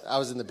pro. I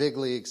was in the big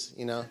leagues,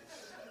 no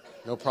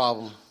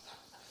problem.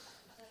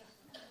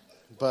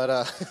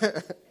 But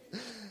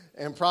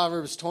in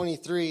Proverbs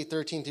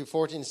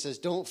 23:13-14, it says,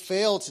 don't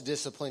fail to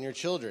discipline your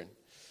children.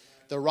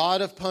 The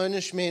rod of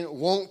punishment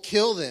won't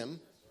kill them.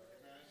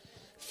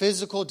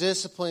 Physical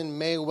discipline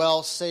may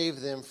well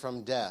save them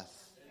from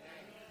death.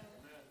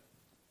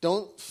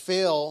 Don't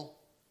fail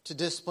to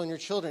discipline your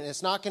children.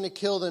 It's not going to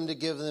kill them to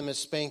give them a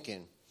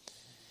spanking.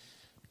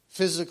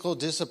 Physical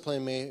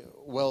discipline may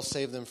well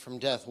save them from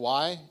death.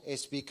 Why?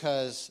 It's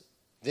because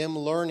them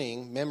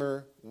learning,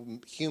 remember,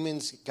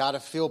 humans got to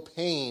feel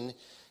pain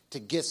to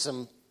get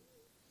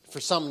for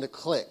something to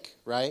click,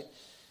 right?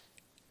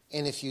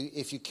 And if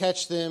you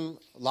catch them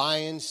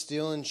lying,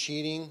 stealing,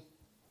 cheating,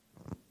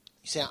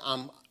 you say,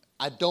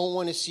 I don't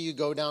want to see you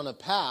go down a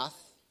path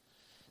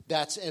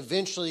that's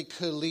eventually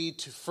could lead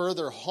to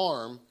further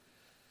harm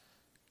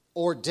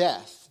or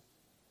death,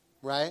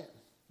 right?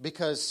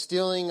 Because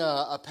stealing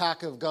a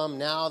pack of gum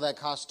now that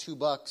costs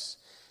 $2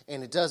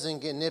 and it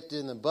doesn't get nipped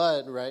in the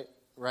bud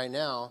right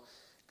now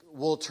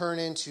will turn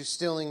into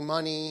stealing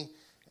money,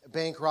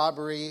 bank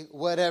robbery,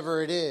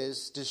 whatever it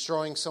is,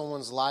 destroying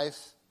someone's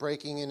life,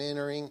 breaking and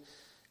entering,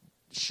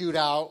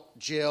 shootout,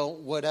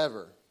 jail,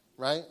 whatever,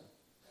 right?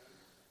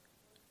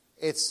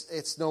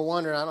 It's no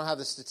wonder, I don't have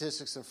the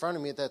statistics in front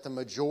of me, that the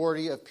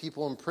majority of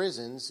people in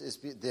prisons,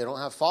 they don't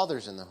have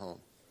fathers in the home.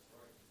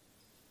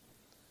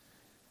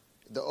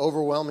 The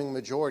overwhelming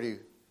majority,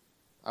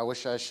 I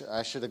wish I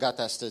should have got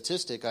that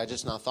statistic. I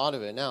just not thought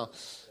of it now.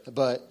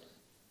 But,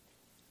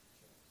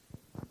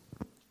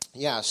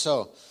 yeah,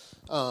 so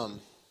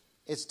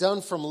it's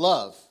done from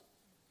love.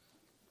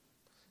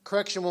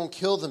 Correction won't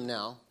kill them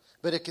now,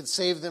 but it could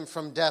save them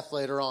from death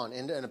later on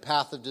in a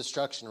path of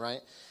destruction, right?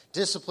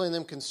 Discipline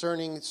them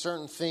concerning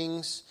certain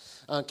things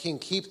can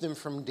keep them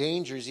from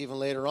dangers even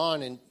later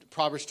on. And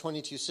Proverbs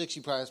 22:6,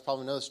 you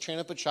probably know this, train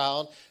up a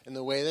child in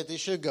the way that they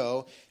should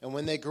go, and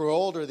when they grow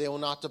older, they will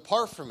not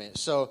depart from it.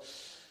 So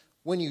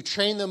when you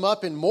train them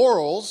up in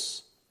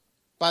morals,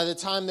 by the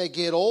time they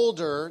get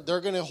older, they're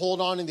going to hold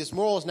on to these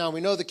morals. Now,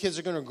 we know the kids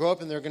are going to grow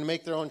up and they're going to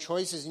make their own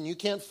choices, and you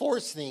can't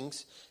force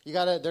things.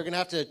 They're going to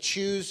have to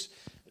choose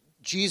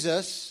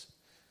Jesus,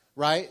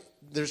 right?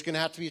 There's going to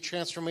have to be a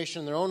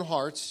transformation in their own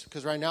hearts,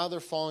 because right now they're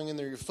following in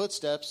your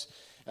footsteps.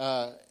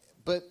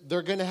 But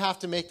they're going to have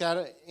to make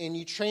that, and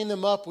you train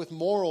them up with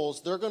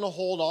morals, they're going to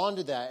hold on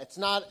to that. It's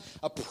not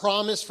a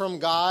promise from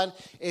God.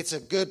 It's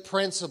a good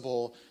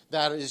principle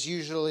that is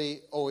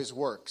usually always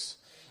works.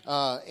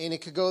 And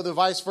it could go the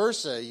vice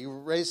versa. You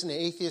raise in an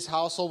atheist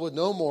household with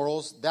no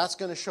morals, that's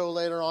going to show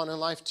later on in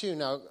life too.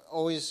 Now,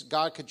 always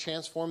God could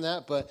transform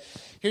that, but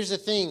here's the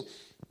thing.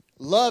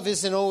 Love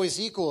isn't always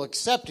equal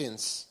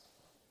acceptance,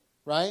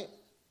 right?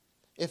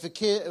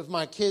 If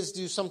my kids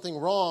do something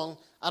wrong,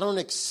 I don't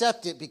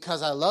accept it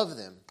because I love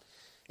them.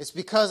 It's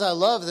because I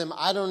love them,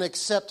 I don't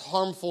accept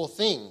harmful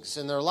things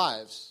in their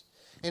lives.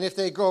 And if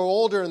they grow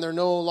older and they're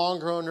no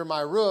longer under my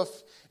roof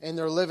and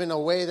they're living a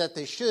way that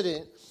they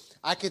shouldn't,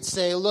 I could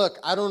say, look,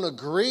 I don't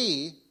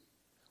agree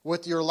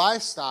with your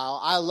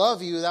lifestyle. I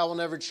love you. That will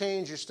never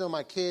change. You're still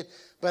my kid.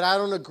 But I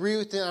don't agree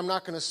with it. I'm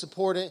not going to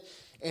support it.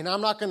 And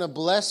I'm not going to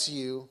bless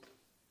you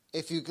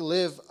if you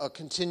live a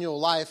continual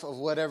life of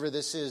whatever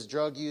this is,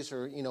 drug use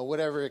or,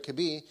 whatever it could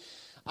be.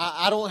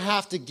 I don't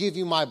have to give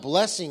you my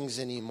blessings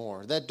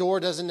anymore. That door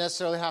doesn't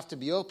necessarily have to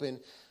be open.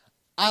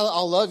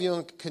 I'll love you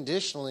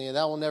unconditionally, and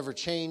that will never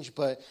change.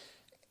 But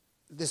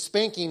the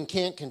spanking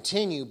can't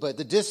continue, but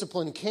the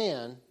discipline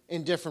can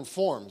in different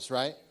forms,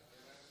 right?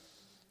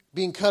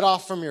 Being cut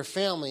off from your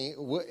family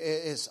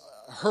is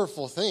a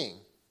hurtful thing.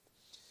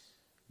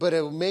 But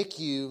it will make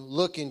you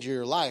look into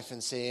your life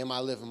and say, am I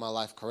living my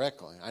life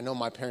correctly? I know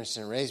my parents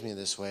didn't raise me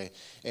this way.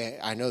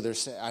 I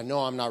know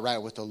I'm not right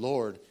with the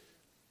Lord.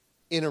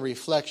 in a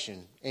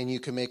reflection, and you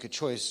can make a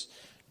choice,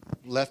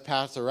 left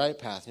path or right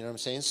path. You know what I'm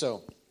saying?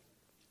 So,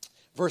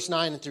 verse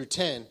 9 through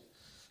 10,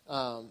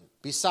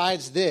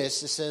 besides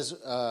this, it says,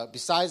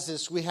 besides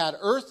this, we had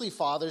earthly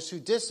fathers who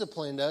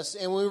disciplined us,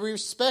 and we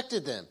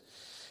respected them.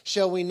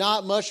 Shall we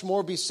not much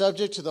more be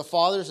subject to the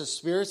fathers of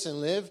spirits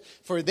and live?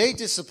 For they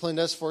disciplined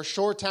us for a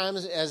short time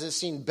as it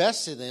seemed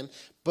best to them,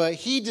 but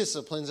he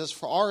disciplines us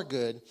for our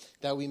good,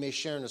 that we may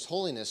share in his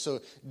holiness. So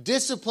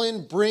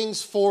discipline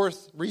brings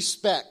forth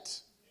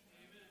respect.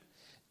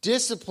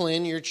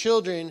 Discipline your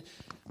children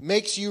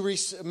makes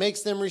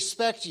them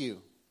respect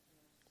you.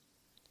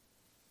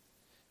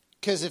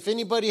 Because if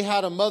anybody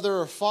had a mother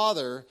or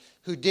father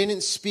who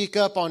didn't speak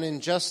up on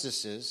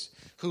injustices,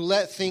 who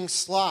let things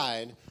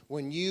slide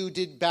when you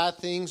did bad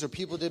things or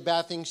people did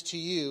bad things to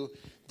you,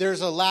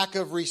 there's a lack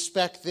of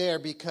respect there,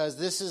 because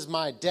this is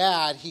my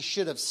dad. He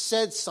should have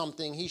said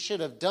something. He should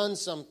have done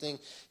something.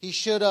 He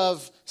should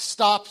have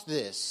stopped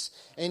this,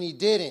 and he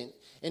didn't.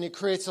 And it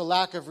creates a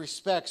lack of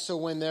respect. So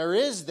when there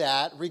is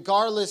that,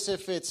 regardless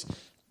if it's,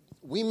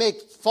 we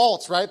make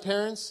faults, right,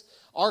 parents?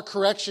 Our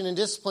correction and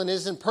discipline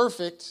isn't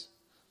perfect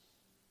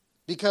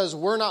because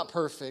we're not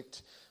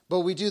perfect,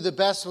 but we do the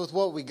best with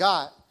what we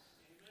got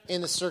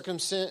in the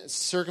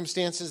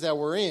circumstances that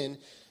we're in.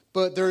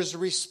 But there's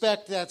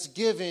respect that's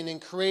given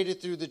and created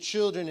through the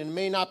children, and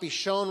may not be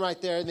shown right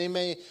there. They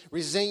may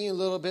resent you a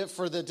little bit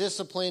for the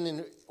discipline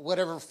in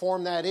whatever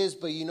form that is,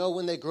 but you know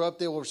when they grow up,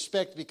 they will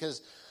respect,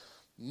 because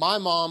my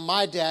mom,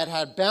 my dad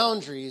had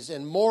boundaries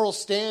and moral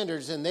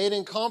standards, and they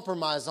didn't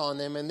compromise on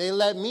them, and they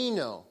let me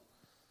know.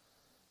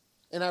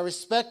 And I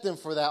respect them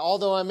for that.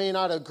 Although I may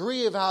not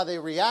agree of how they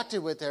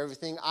reacted with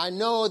everything, I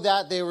know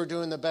that they were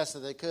doing the best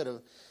that they could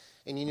have.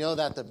 And you know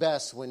that the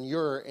best when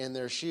you're in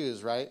their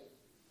shoes, right?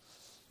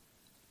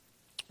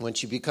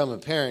 Once you become a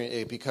parent,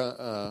 it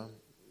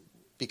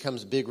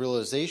becomes a big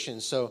realization.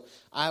 So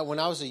when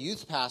I was a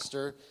youth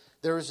pastor,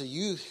 there was a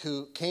youth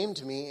who came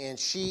to me, and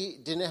she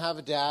didn't have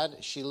a dad.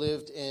 She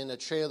lived in a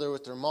trailer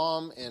with her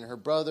mom and her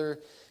brother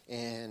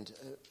and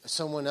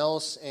someone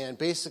else, and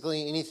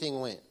basically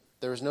anything went.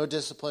 There was no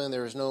discipline.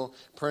 There was no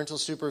parental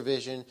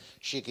supervision.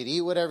 She could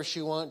eat whatever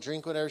she wanted,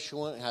 drink whatever she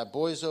wanted, have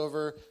boys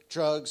over,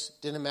 drugs,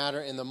 didn't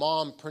matter. And the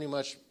mom pretty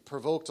much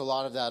provoked a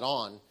lot of that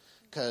on,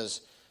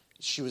 because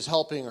she was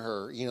helping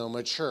her,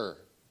 mature,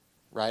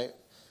 right?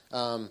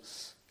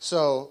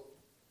 So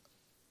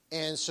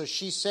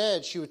she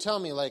said, she would tell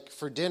me, like,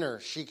 for dinner,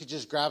 she could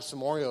just grab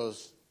some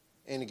Oreos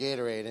and a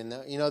Gatorade. And,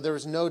 there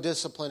was no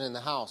discipline in the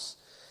house.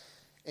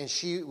 And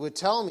she would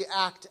tell me to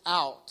act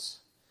out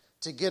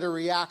to get a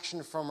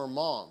reaction from her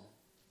mom,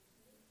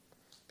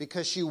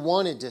 because she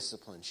wanted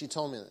discipline. She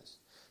told me this.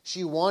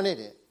 She wanted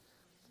it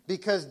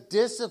because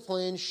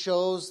discipline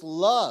shows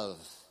love.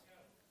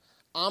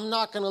 I'm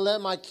not going to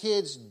let my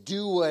kids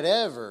do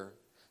whatever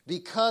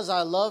because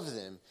I love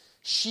them.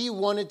 She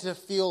wanted to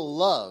feel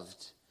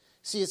loved.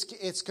 See,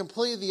 it's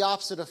completely the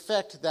opposite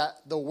effect that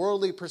the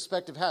worldly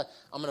perspective has.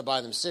 I'm going to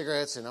buy them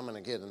cigarettes, and I'm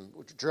going to give them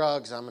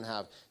drugs.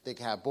 They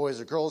can have boys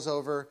or girls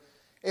over.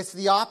 It's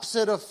the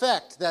opposite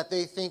effect that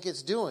they think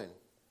it's doing.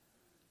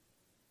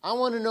 I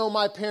want to know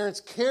my parents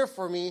care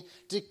for me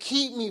to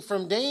keep me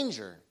from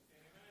danger.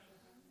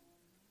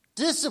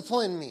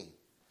 Discipline me.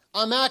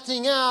 I'm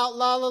acting out,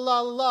 la, la,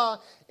 la, la, la.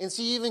 And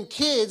see, even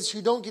kids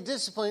who don't get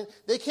disciplined,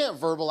 they can't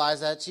verbalize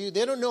that to you.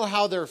 They don't know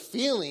how they're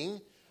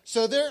feeling.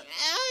 So they're,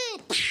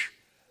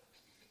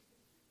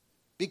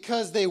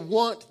 because they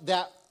want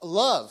that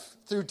love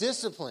through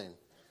discipline.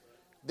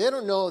 They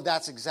don't know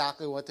that's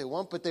exactly what they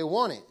want, but they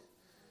want it.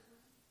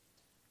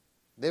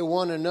 They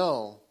want to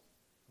know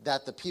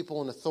that the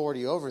people in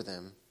authority over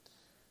them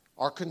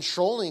are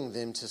controlling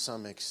them to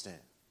some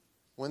extent.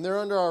 When they're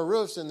under our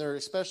roofs, and they're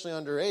especially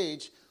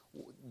underage,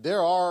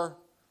 there are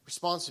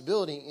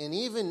responsibility. And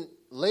even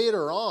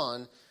later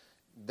on,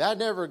 that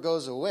never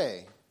goes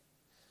away.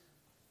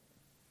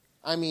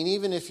 I mean,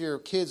 even if your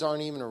kids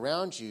aren't even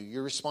around you,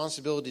 your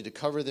responsibility to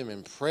cover them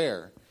in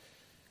prayer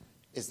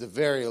is the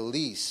very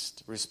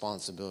least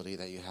responsibility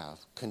that you have.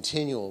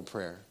 Continual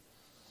prayer.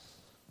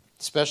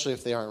 Especially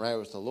if they aren't right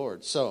with the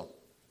Lord. So,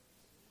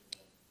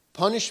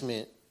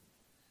 punishment,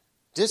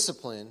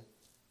 discipline,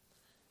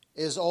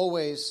 is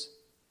always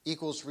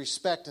equals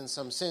respect in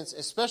some sense,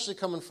 especially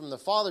coming from the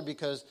father,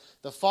 because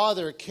the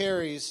father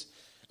carries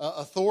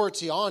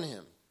authority on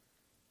him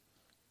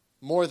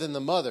more than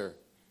the mother.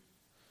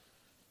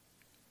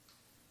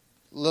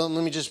 Let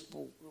me just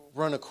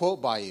run a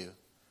quote by you.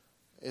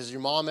 Has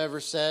your mom ever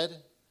said,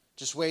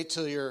 just wait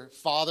till your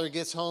father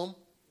gets home?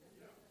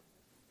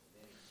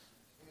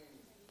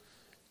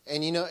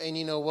 And you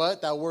know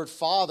what? That word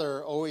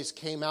father always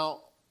came out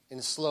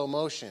in slow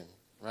motion,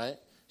 right?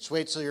 Just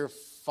wait till your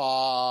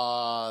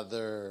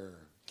father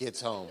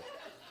gets home.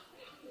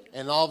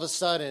 And all of a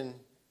sudden,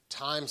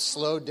 time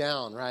slowed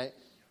down, right?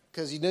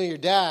 Because your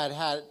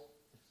dad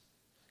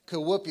could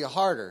whoop you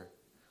harder.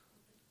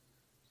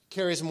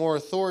 Carries more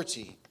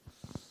authority.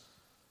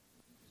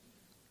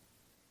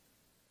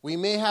 We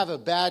may have a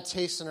bad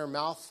taste in our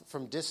mouth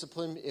from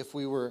discipline if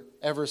we were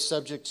ever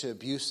subject to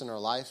abuse in our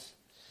life.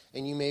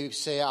 And you may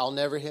say, I'll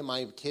never hit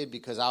my kid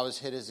because I was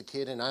hit as a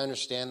kid, and I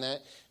understand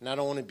that. And I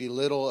don't want to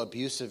belittle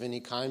abuse of any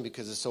kind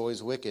because it's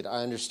always wicked.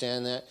 I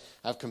understand that.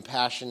 I have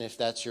compassion if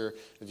that's your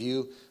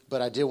view.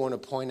 But I did want to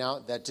point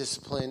out that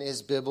discipline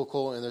is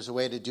biblical, and there's a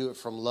way to do it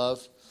from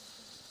love.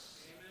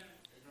 Amen.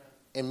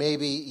 And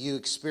maybe you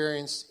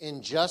experience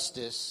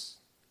injustice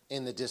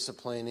in the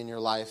discipline in your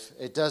life.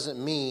 It doesn't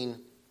mean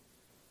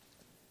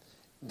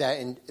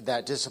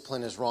that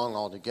discipline is wrong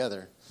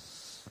altogether.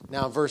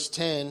 Now, verse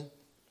 10,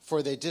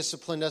 for they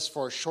disciplined us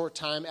for a short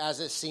time as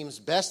it seems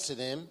best to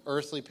them,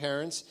 earthly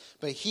parents,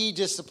 but he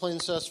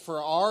disciplines us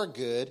for our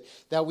good,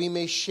 that we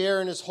may share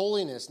in his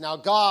holiness. Now,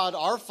 God,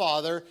 our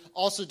Father,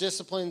 also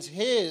disciplines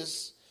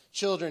his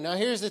children. Now,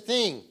 here's the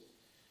thing.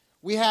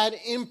 We had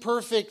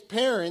imperfect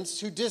parents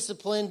who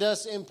disciplined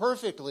us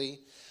imperfectly.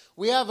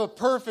 We have a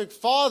perfect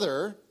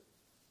Father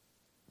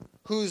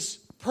who's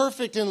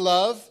perfect in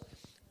love,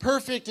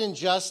 perfect in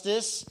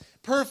justice,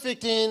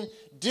 perfect in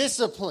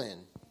discipline.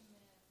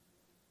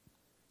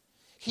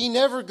 He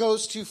never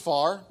goes too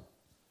far.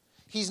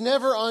 He's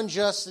never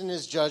unjust in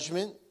his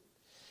judgment.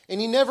 And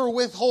he never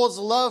withholds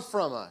love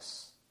from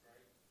us.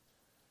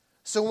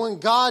 So when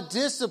God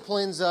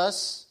disciplines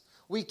us,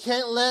 we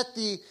can't let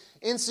the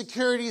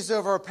insecurities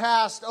of our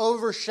past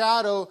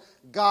overshadow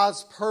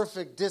God's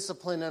perfect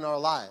discipline in our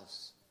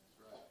lives.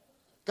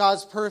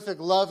 God's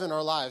perfect love in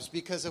our lives.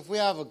 Because if we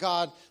have a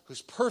God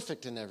who's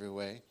perfect in every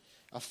way,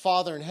 a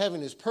Father in heaven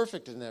who's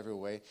perfect in every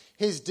way,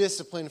 his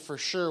discipline for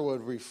sure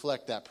would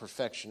reflect that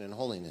perfection and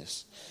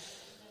holiness.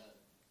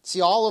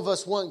 See, all of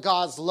us want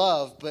God's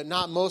love, but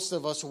not most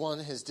of us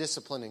want his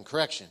discipline and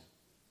correction.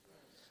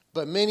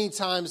 But many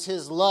times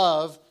his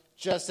love,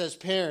 just as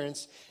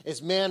parents,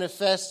 is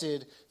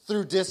manifested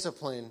through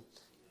discipline,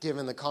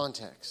 given the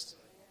context.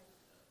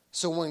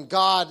 So when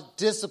God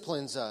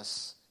disciplines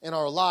us in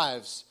our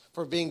lives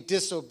for being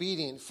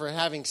disobedient, for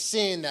having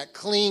sin that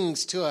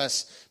clings to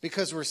us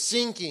because we're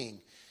sinking,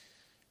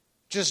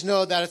 just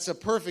know that it's a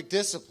perfect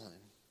discipline.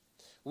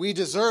 We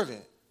deserve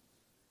it.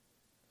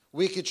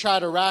 We could try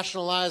to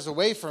rationalize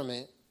away from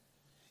it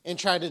and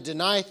try to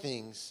deny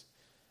things,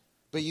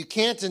 but you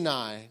can't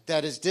deny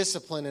that his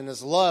discipline and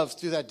his love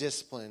through that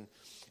discipline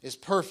is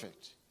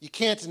perfect. You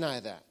can't deny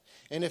that.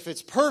 And if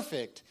it's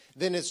perfect,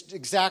 then it's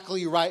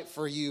exactly right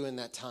for you in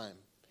that time.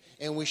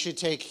 And we should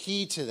take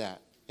heed to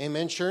that.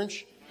 Amen,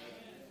 church?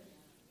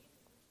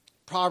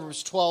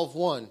 Proverbs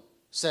 12:1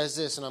 says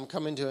this, and I'm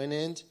coming to an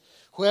end.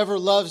 Whoever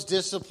loves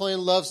discipline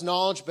loves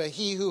knowledge, but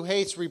he who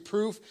hates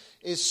reproof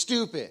is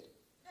stupid.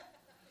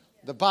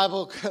 The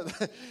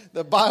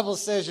Bible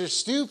says you're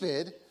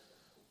stupid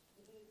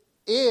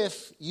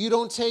if you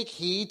don't take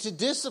heed to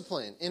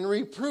discipline and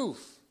reproof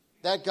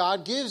that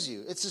God gives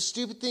you. It's a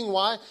stupid thing.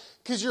 Why?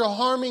 Because you're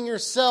harming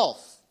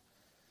yourself.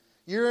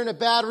 You're in a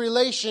bad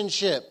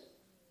relationship.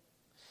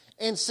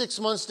 And 6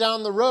 months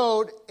down the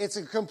road, it's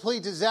a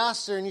complete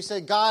disaster. And you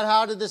say, God,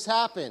 how did this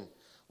happen?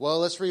 Well,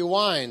 let's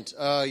rewind.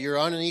 You're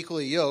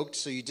unequally yoked,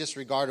 so you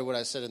disregarded what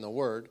I said in the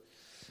Word.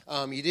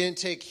 You didn't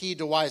take heed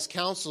to wise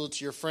counsel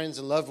to your friends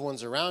and loved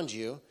ones around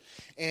you.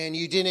 And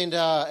you didn't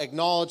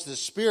acknowledge the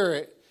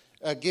Spirit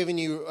giving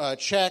you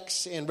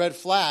checks and red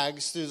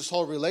flags through this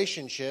whole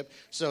relationship.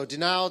 So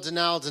denial.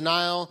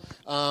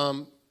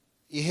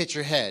 You hit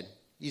your head.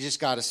 You just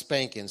got a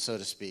spanking, so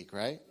to speak,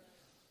 right?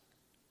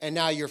 And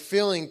now you're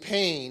feeling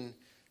pain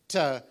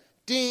to,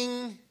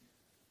 ding,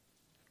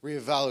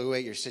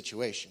 reevaluate your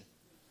situation.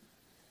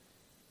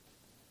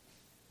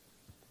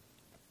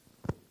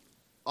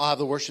 I'll have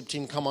the worship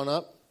team come on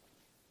up.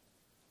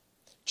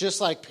 Just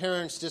like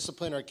parents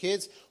discipline our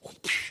kids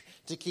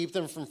to keep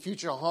them from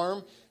future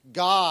harm,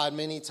 God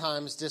many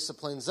times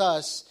disciplines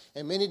us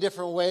in many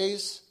different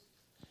ways.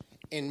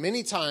 And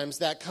many times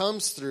that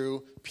comes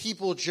through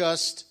people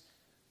just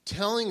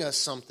telling us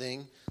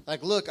something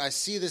like, look, I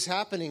see this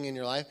happening in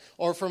your life.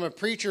 Or from a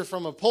preacher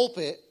from a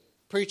pulpit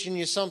preaching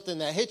you something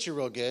that hits you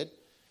real good.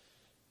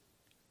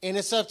 And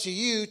it's up to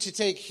you to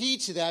take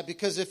heed to that,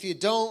 because if you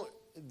don't,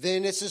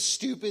 then it's a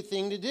stupid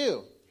thing to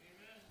do.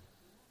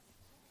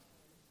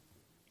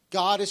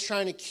 God is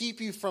trying to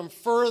keep you from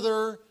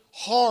further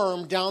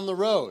harm down the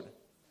road.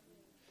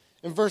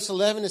 In verse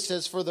 11 it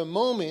says, for the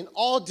moment,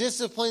 all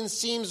discipline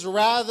seems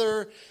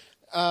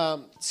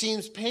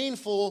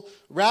painful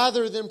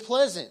rather than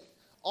pleasant.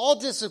 All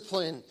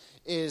discipline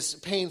is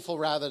painful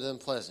rather than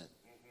pleasant.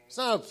 It's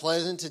not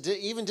pleasant to do.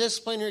 Even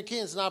discipline your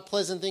kids is not a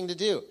pleasant thing to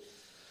do.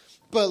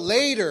 But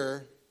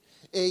later,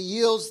 it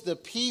yields the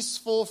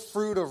peaceful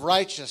fruit of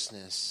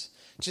righteousness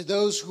to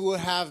those who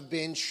have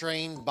been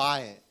trained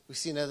by it. We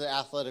see another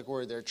athletic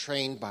word there,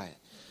 trained by it.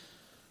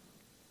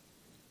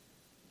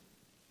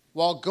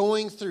 While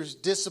going through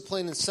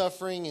discipline and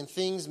suffering and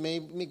things,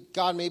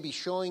 God may be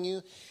showing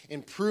you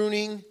and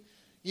pruning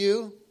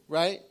you,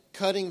 right?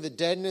 Cutting the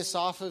deadness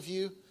off of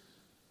you.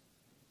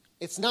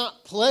 It's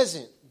not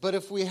pleasant, but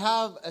if we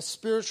have a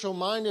spiritual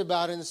mind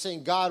about it and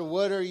saying, God,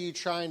 what are you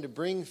trying to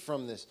bring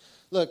from this?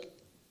 Look,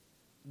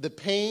 the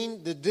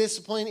pain, the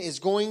discipline is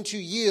going to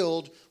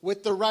yield,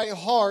 with the right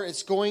heart,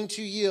 it's going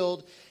to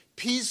yield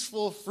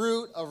peaceful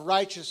fruit of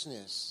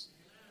righteousness.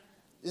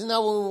 Isn't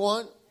that what we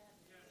want?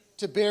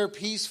 To bear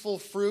peaceful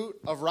fruit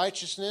of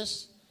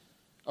righteousness,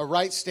 a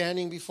right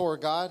standing before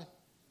God.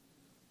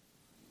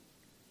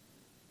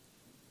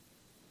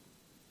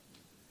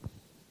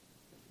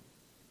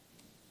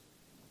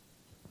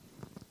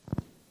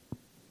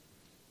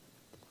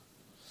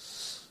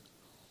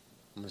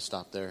 I'm going to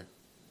stop there.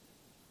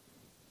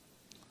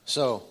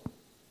 So,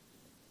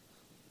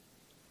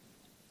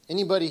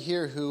 anybody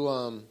here who,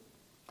 I'm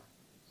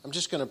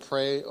just going to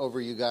pray over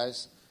you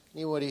guys.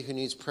 Anybody who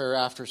needs prayer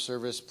after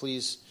service,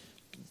 please,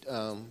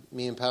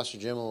 me and Pastor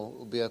Jim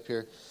will be up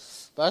here.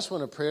 But I just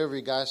want to pray over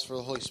you guys for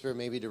the Holy Spirit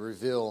maybe to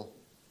reveal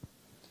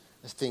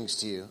things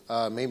to you.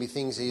 Maybe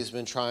things that He's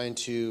been trying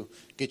to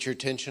get your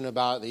attention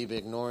about that you've been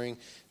ignoring.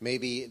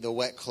 Maybe the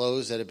wet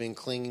clothes that have been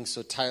clinging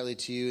so tightly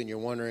to you and you're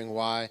wondering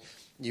why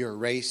your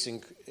race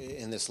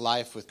in this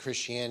life with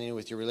Christianity,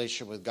 with your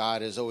relationship with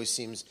God, it always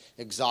seems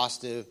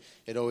exhaustive.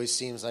 It always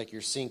seems like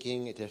you're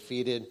sinking,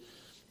 defeated.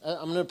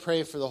 I'm going to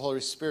pray for the Holy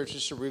Spirit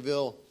just to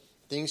reveal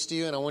things to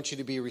you, and I want you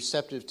to be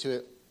receptive to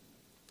it,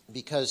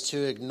 because to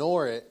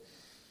ignore it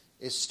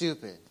is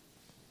stupid.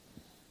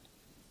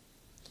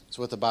 That's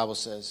what the Bible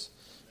says,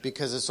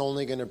 because it's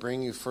only going to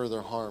bring you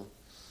further harm.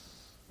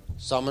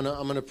 So I'm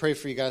going to pray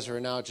for you guys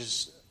right now.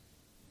 Just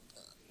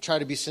try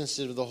to be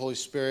sensitive to the Holy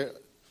Spirit.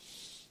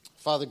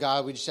 Father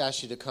God, we just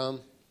ask you to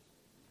come.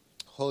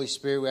 Holy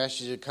Spirit, we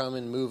ask you to come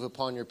and move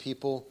upon your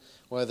people,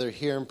 whether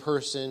here in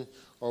person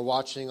or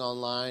watching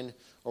online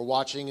or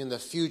watching in the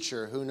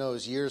future, who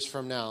knows, years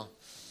from now.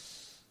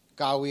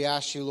 God, we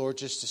ask you, Lord,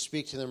 just to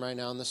speak to them right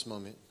now in this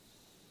moment.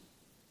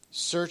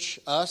 Search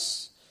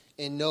us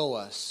and know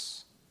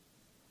us.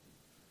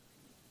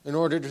 In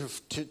order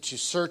to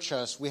search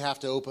us, we have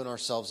to open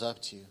ourselves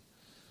up to you.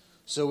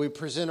 So we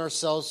present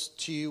ourselves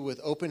to you with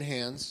open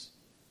hands,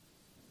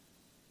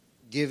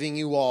 giving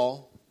you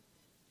all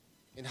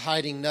and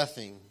hiding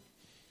nothing,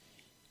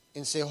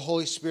 and say,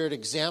 Holy Spirit,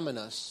 examine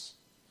us.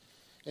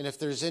 And if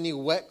there's any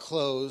wet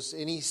clothes,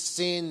 any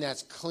sin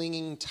that's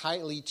clinging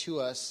tightly to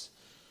us,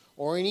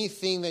 or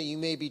anything that you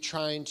may be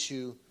trying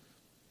to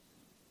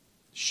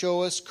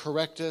show us,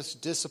 correct us,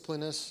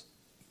 discipline us,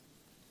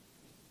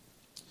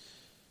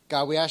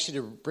 God, we ask you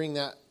to bring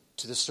that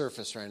to the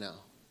surface right now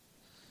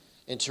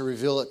and to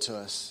reveal it to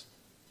us.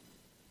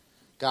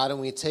 God, and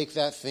we take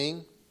that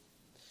thing,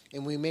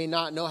 and we may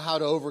not know how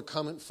to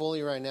overcome it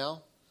fully right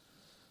now,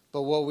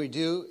 but what we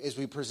do is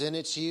we present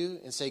it to you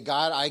and say,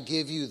 God, I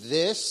give you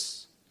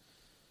this,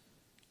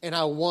 and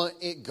I want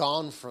it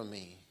gone from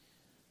me.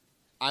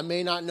 I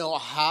may not know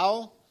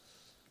how,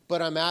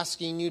 but I'm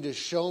asking you to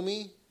show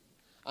me.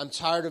 I'm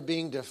tired of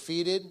being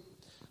defeated.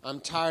 I'm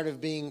tired of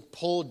being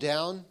pulled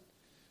down.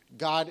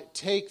 God,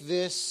 take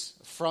this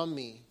from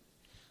me.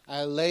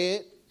 I lay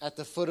it at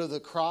the foot of the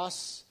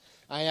cross.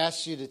 I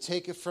ask you to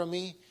take it from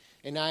me,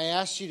 and I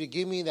ask you to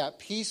give me that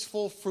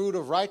peaceful fruit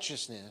of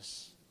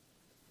righteousness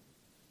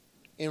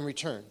in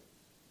return,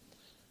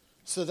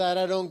 so that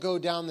I don't go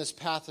down this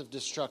path of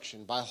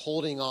destruction by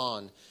holding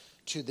on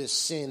to this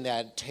sin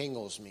that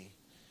tangles me.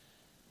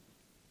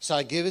 So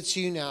I give it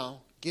to you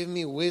now. Give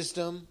me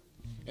wisdom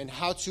and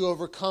how to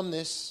overcome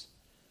this.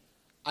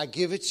 I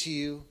give it to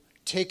you.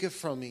 Take it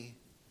from me.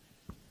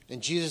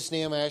 In Jesus'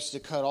 name, I ask you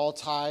to cut all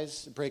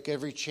ties, break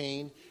every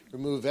chain,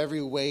 remove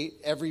every weight,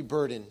 every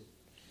burden.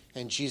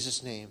 In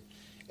Jesus' name.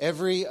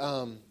 Every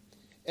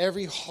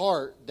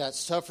heart that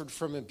suffered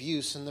from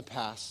abuse in the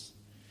past,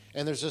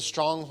 and there's a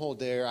stronghold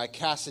there, I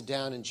cast it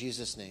down in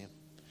Jesus' name.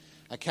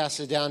 I cast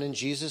it down in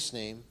Jesus'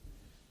 name.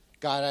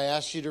 God, I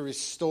ask you to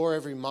restore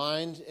every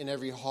mind and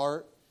every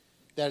heart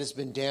that has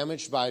been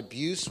damaged by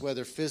abuse,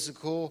 whether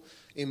physical,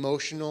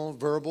 emotional,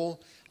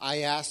 verbal.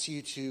 I ask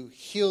you to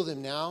heal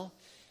them now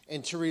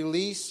and to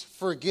release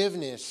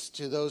forgiveness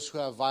to those who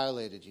have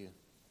violated you.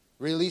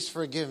 Release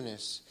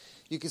forgiveness.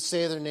 You could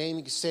say their name,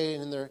 you could say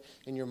it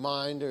in your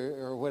mind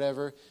or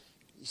whatever.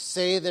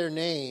 Say their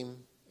name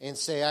and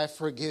say, I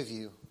forgive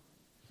you.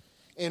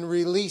 And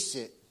release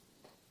it.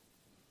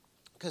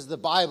 Because the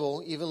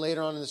Bible, even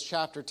later on in this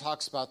chapter,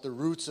 talks about the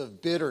roots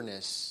of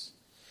bitterness.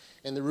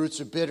 And the roots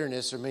of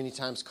bitterness are many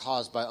times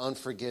caused by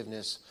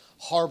unforgiveness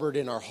harbored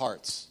in our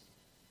hearts.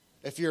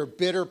 If you're a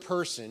bitter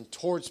person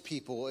towards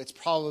people, it's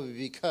probably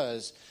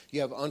because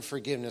you have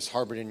unforgiveness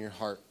harbored in your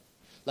heart.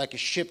 Like a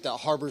ship that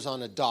harbors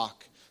on a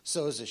dock,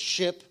 so is a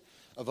ship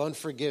of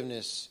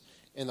unforgiveness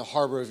in the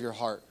harbor of your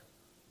heart.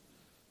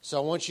 So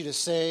I want you to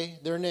say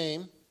their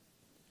name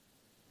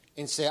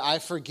and say, I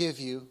forgive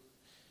you.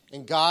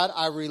 And God,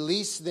 I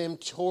release them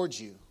towards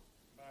you.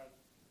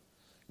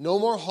 No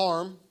more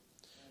harm.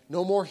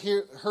 No more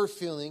hurt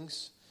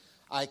feelings.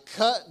 I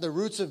cut the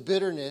roots of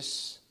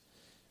bitterness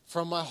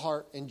from my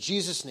heart. In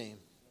Jesus' name,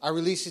 I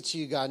release it to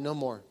you, God. No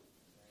more.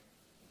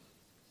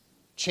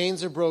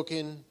 Chains are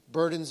broken.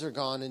 Burdens are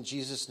gone in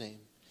Jesus' name.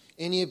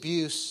 Any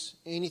abuse,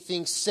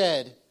 anything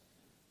said,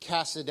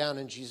 cast it down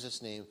in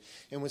Jesus' name.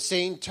 And when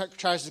Satan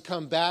tries to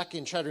come back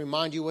and try to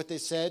remind you what they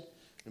said,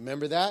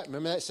 remember that?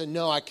 Remember that? Said,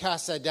 no, I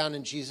cast that down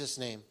in Jesus'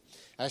 name.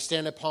 I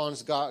stand upon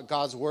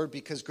God's word,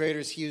 because greater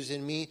is he who's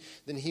in me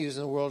than he who's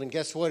in the world. And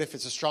guess what? If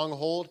it's a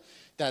stronghold,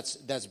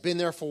 that's been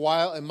there for a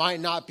while. It might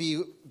not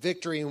be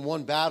victory in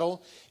one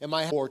battle. It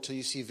might have more till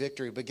you see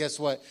victory. But guess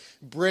what?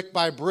 Brick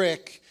by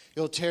brick,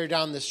 you'll tear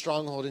down this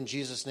stronghold in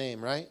Jesus'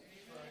 name, right?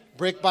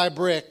 Brick by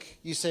brick,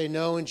 you say,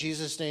 no, in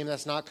Jesus' name,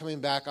 that's not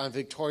coming back. I'm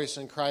victorious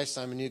in Christ.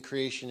 I'm a new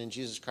creation in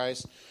Jesus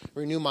Christ.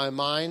 Renew my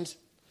mind,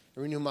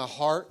 renew my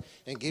heart,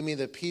 and give me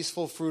the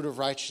peaceful fruit of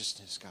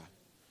righteousness, God.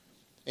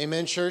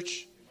 Amen,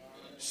 church?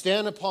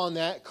 Stand upon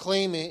that,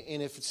 claim it,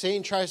 and if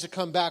Satan tries to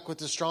come back with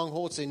the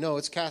stronghold, say, no,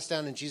 it's cast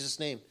down in Jesus'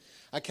 name.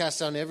 I cast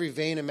down every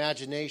vain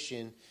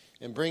imagination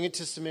and bring it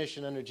to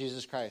submission under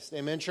Jesus Christ.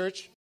 Amen,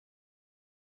 church?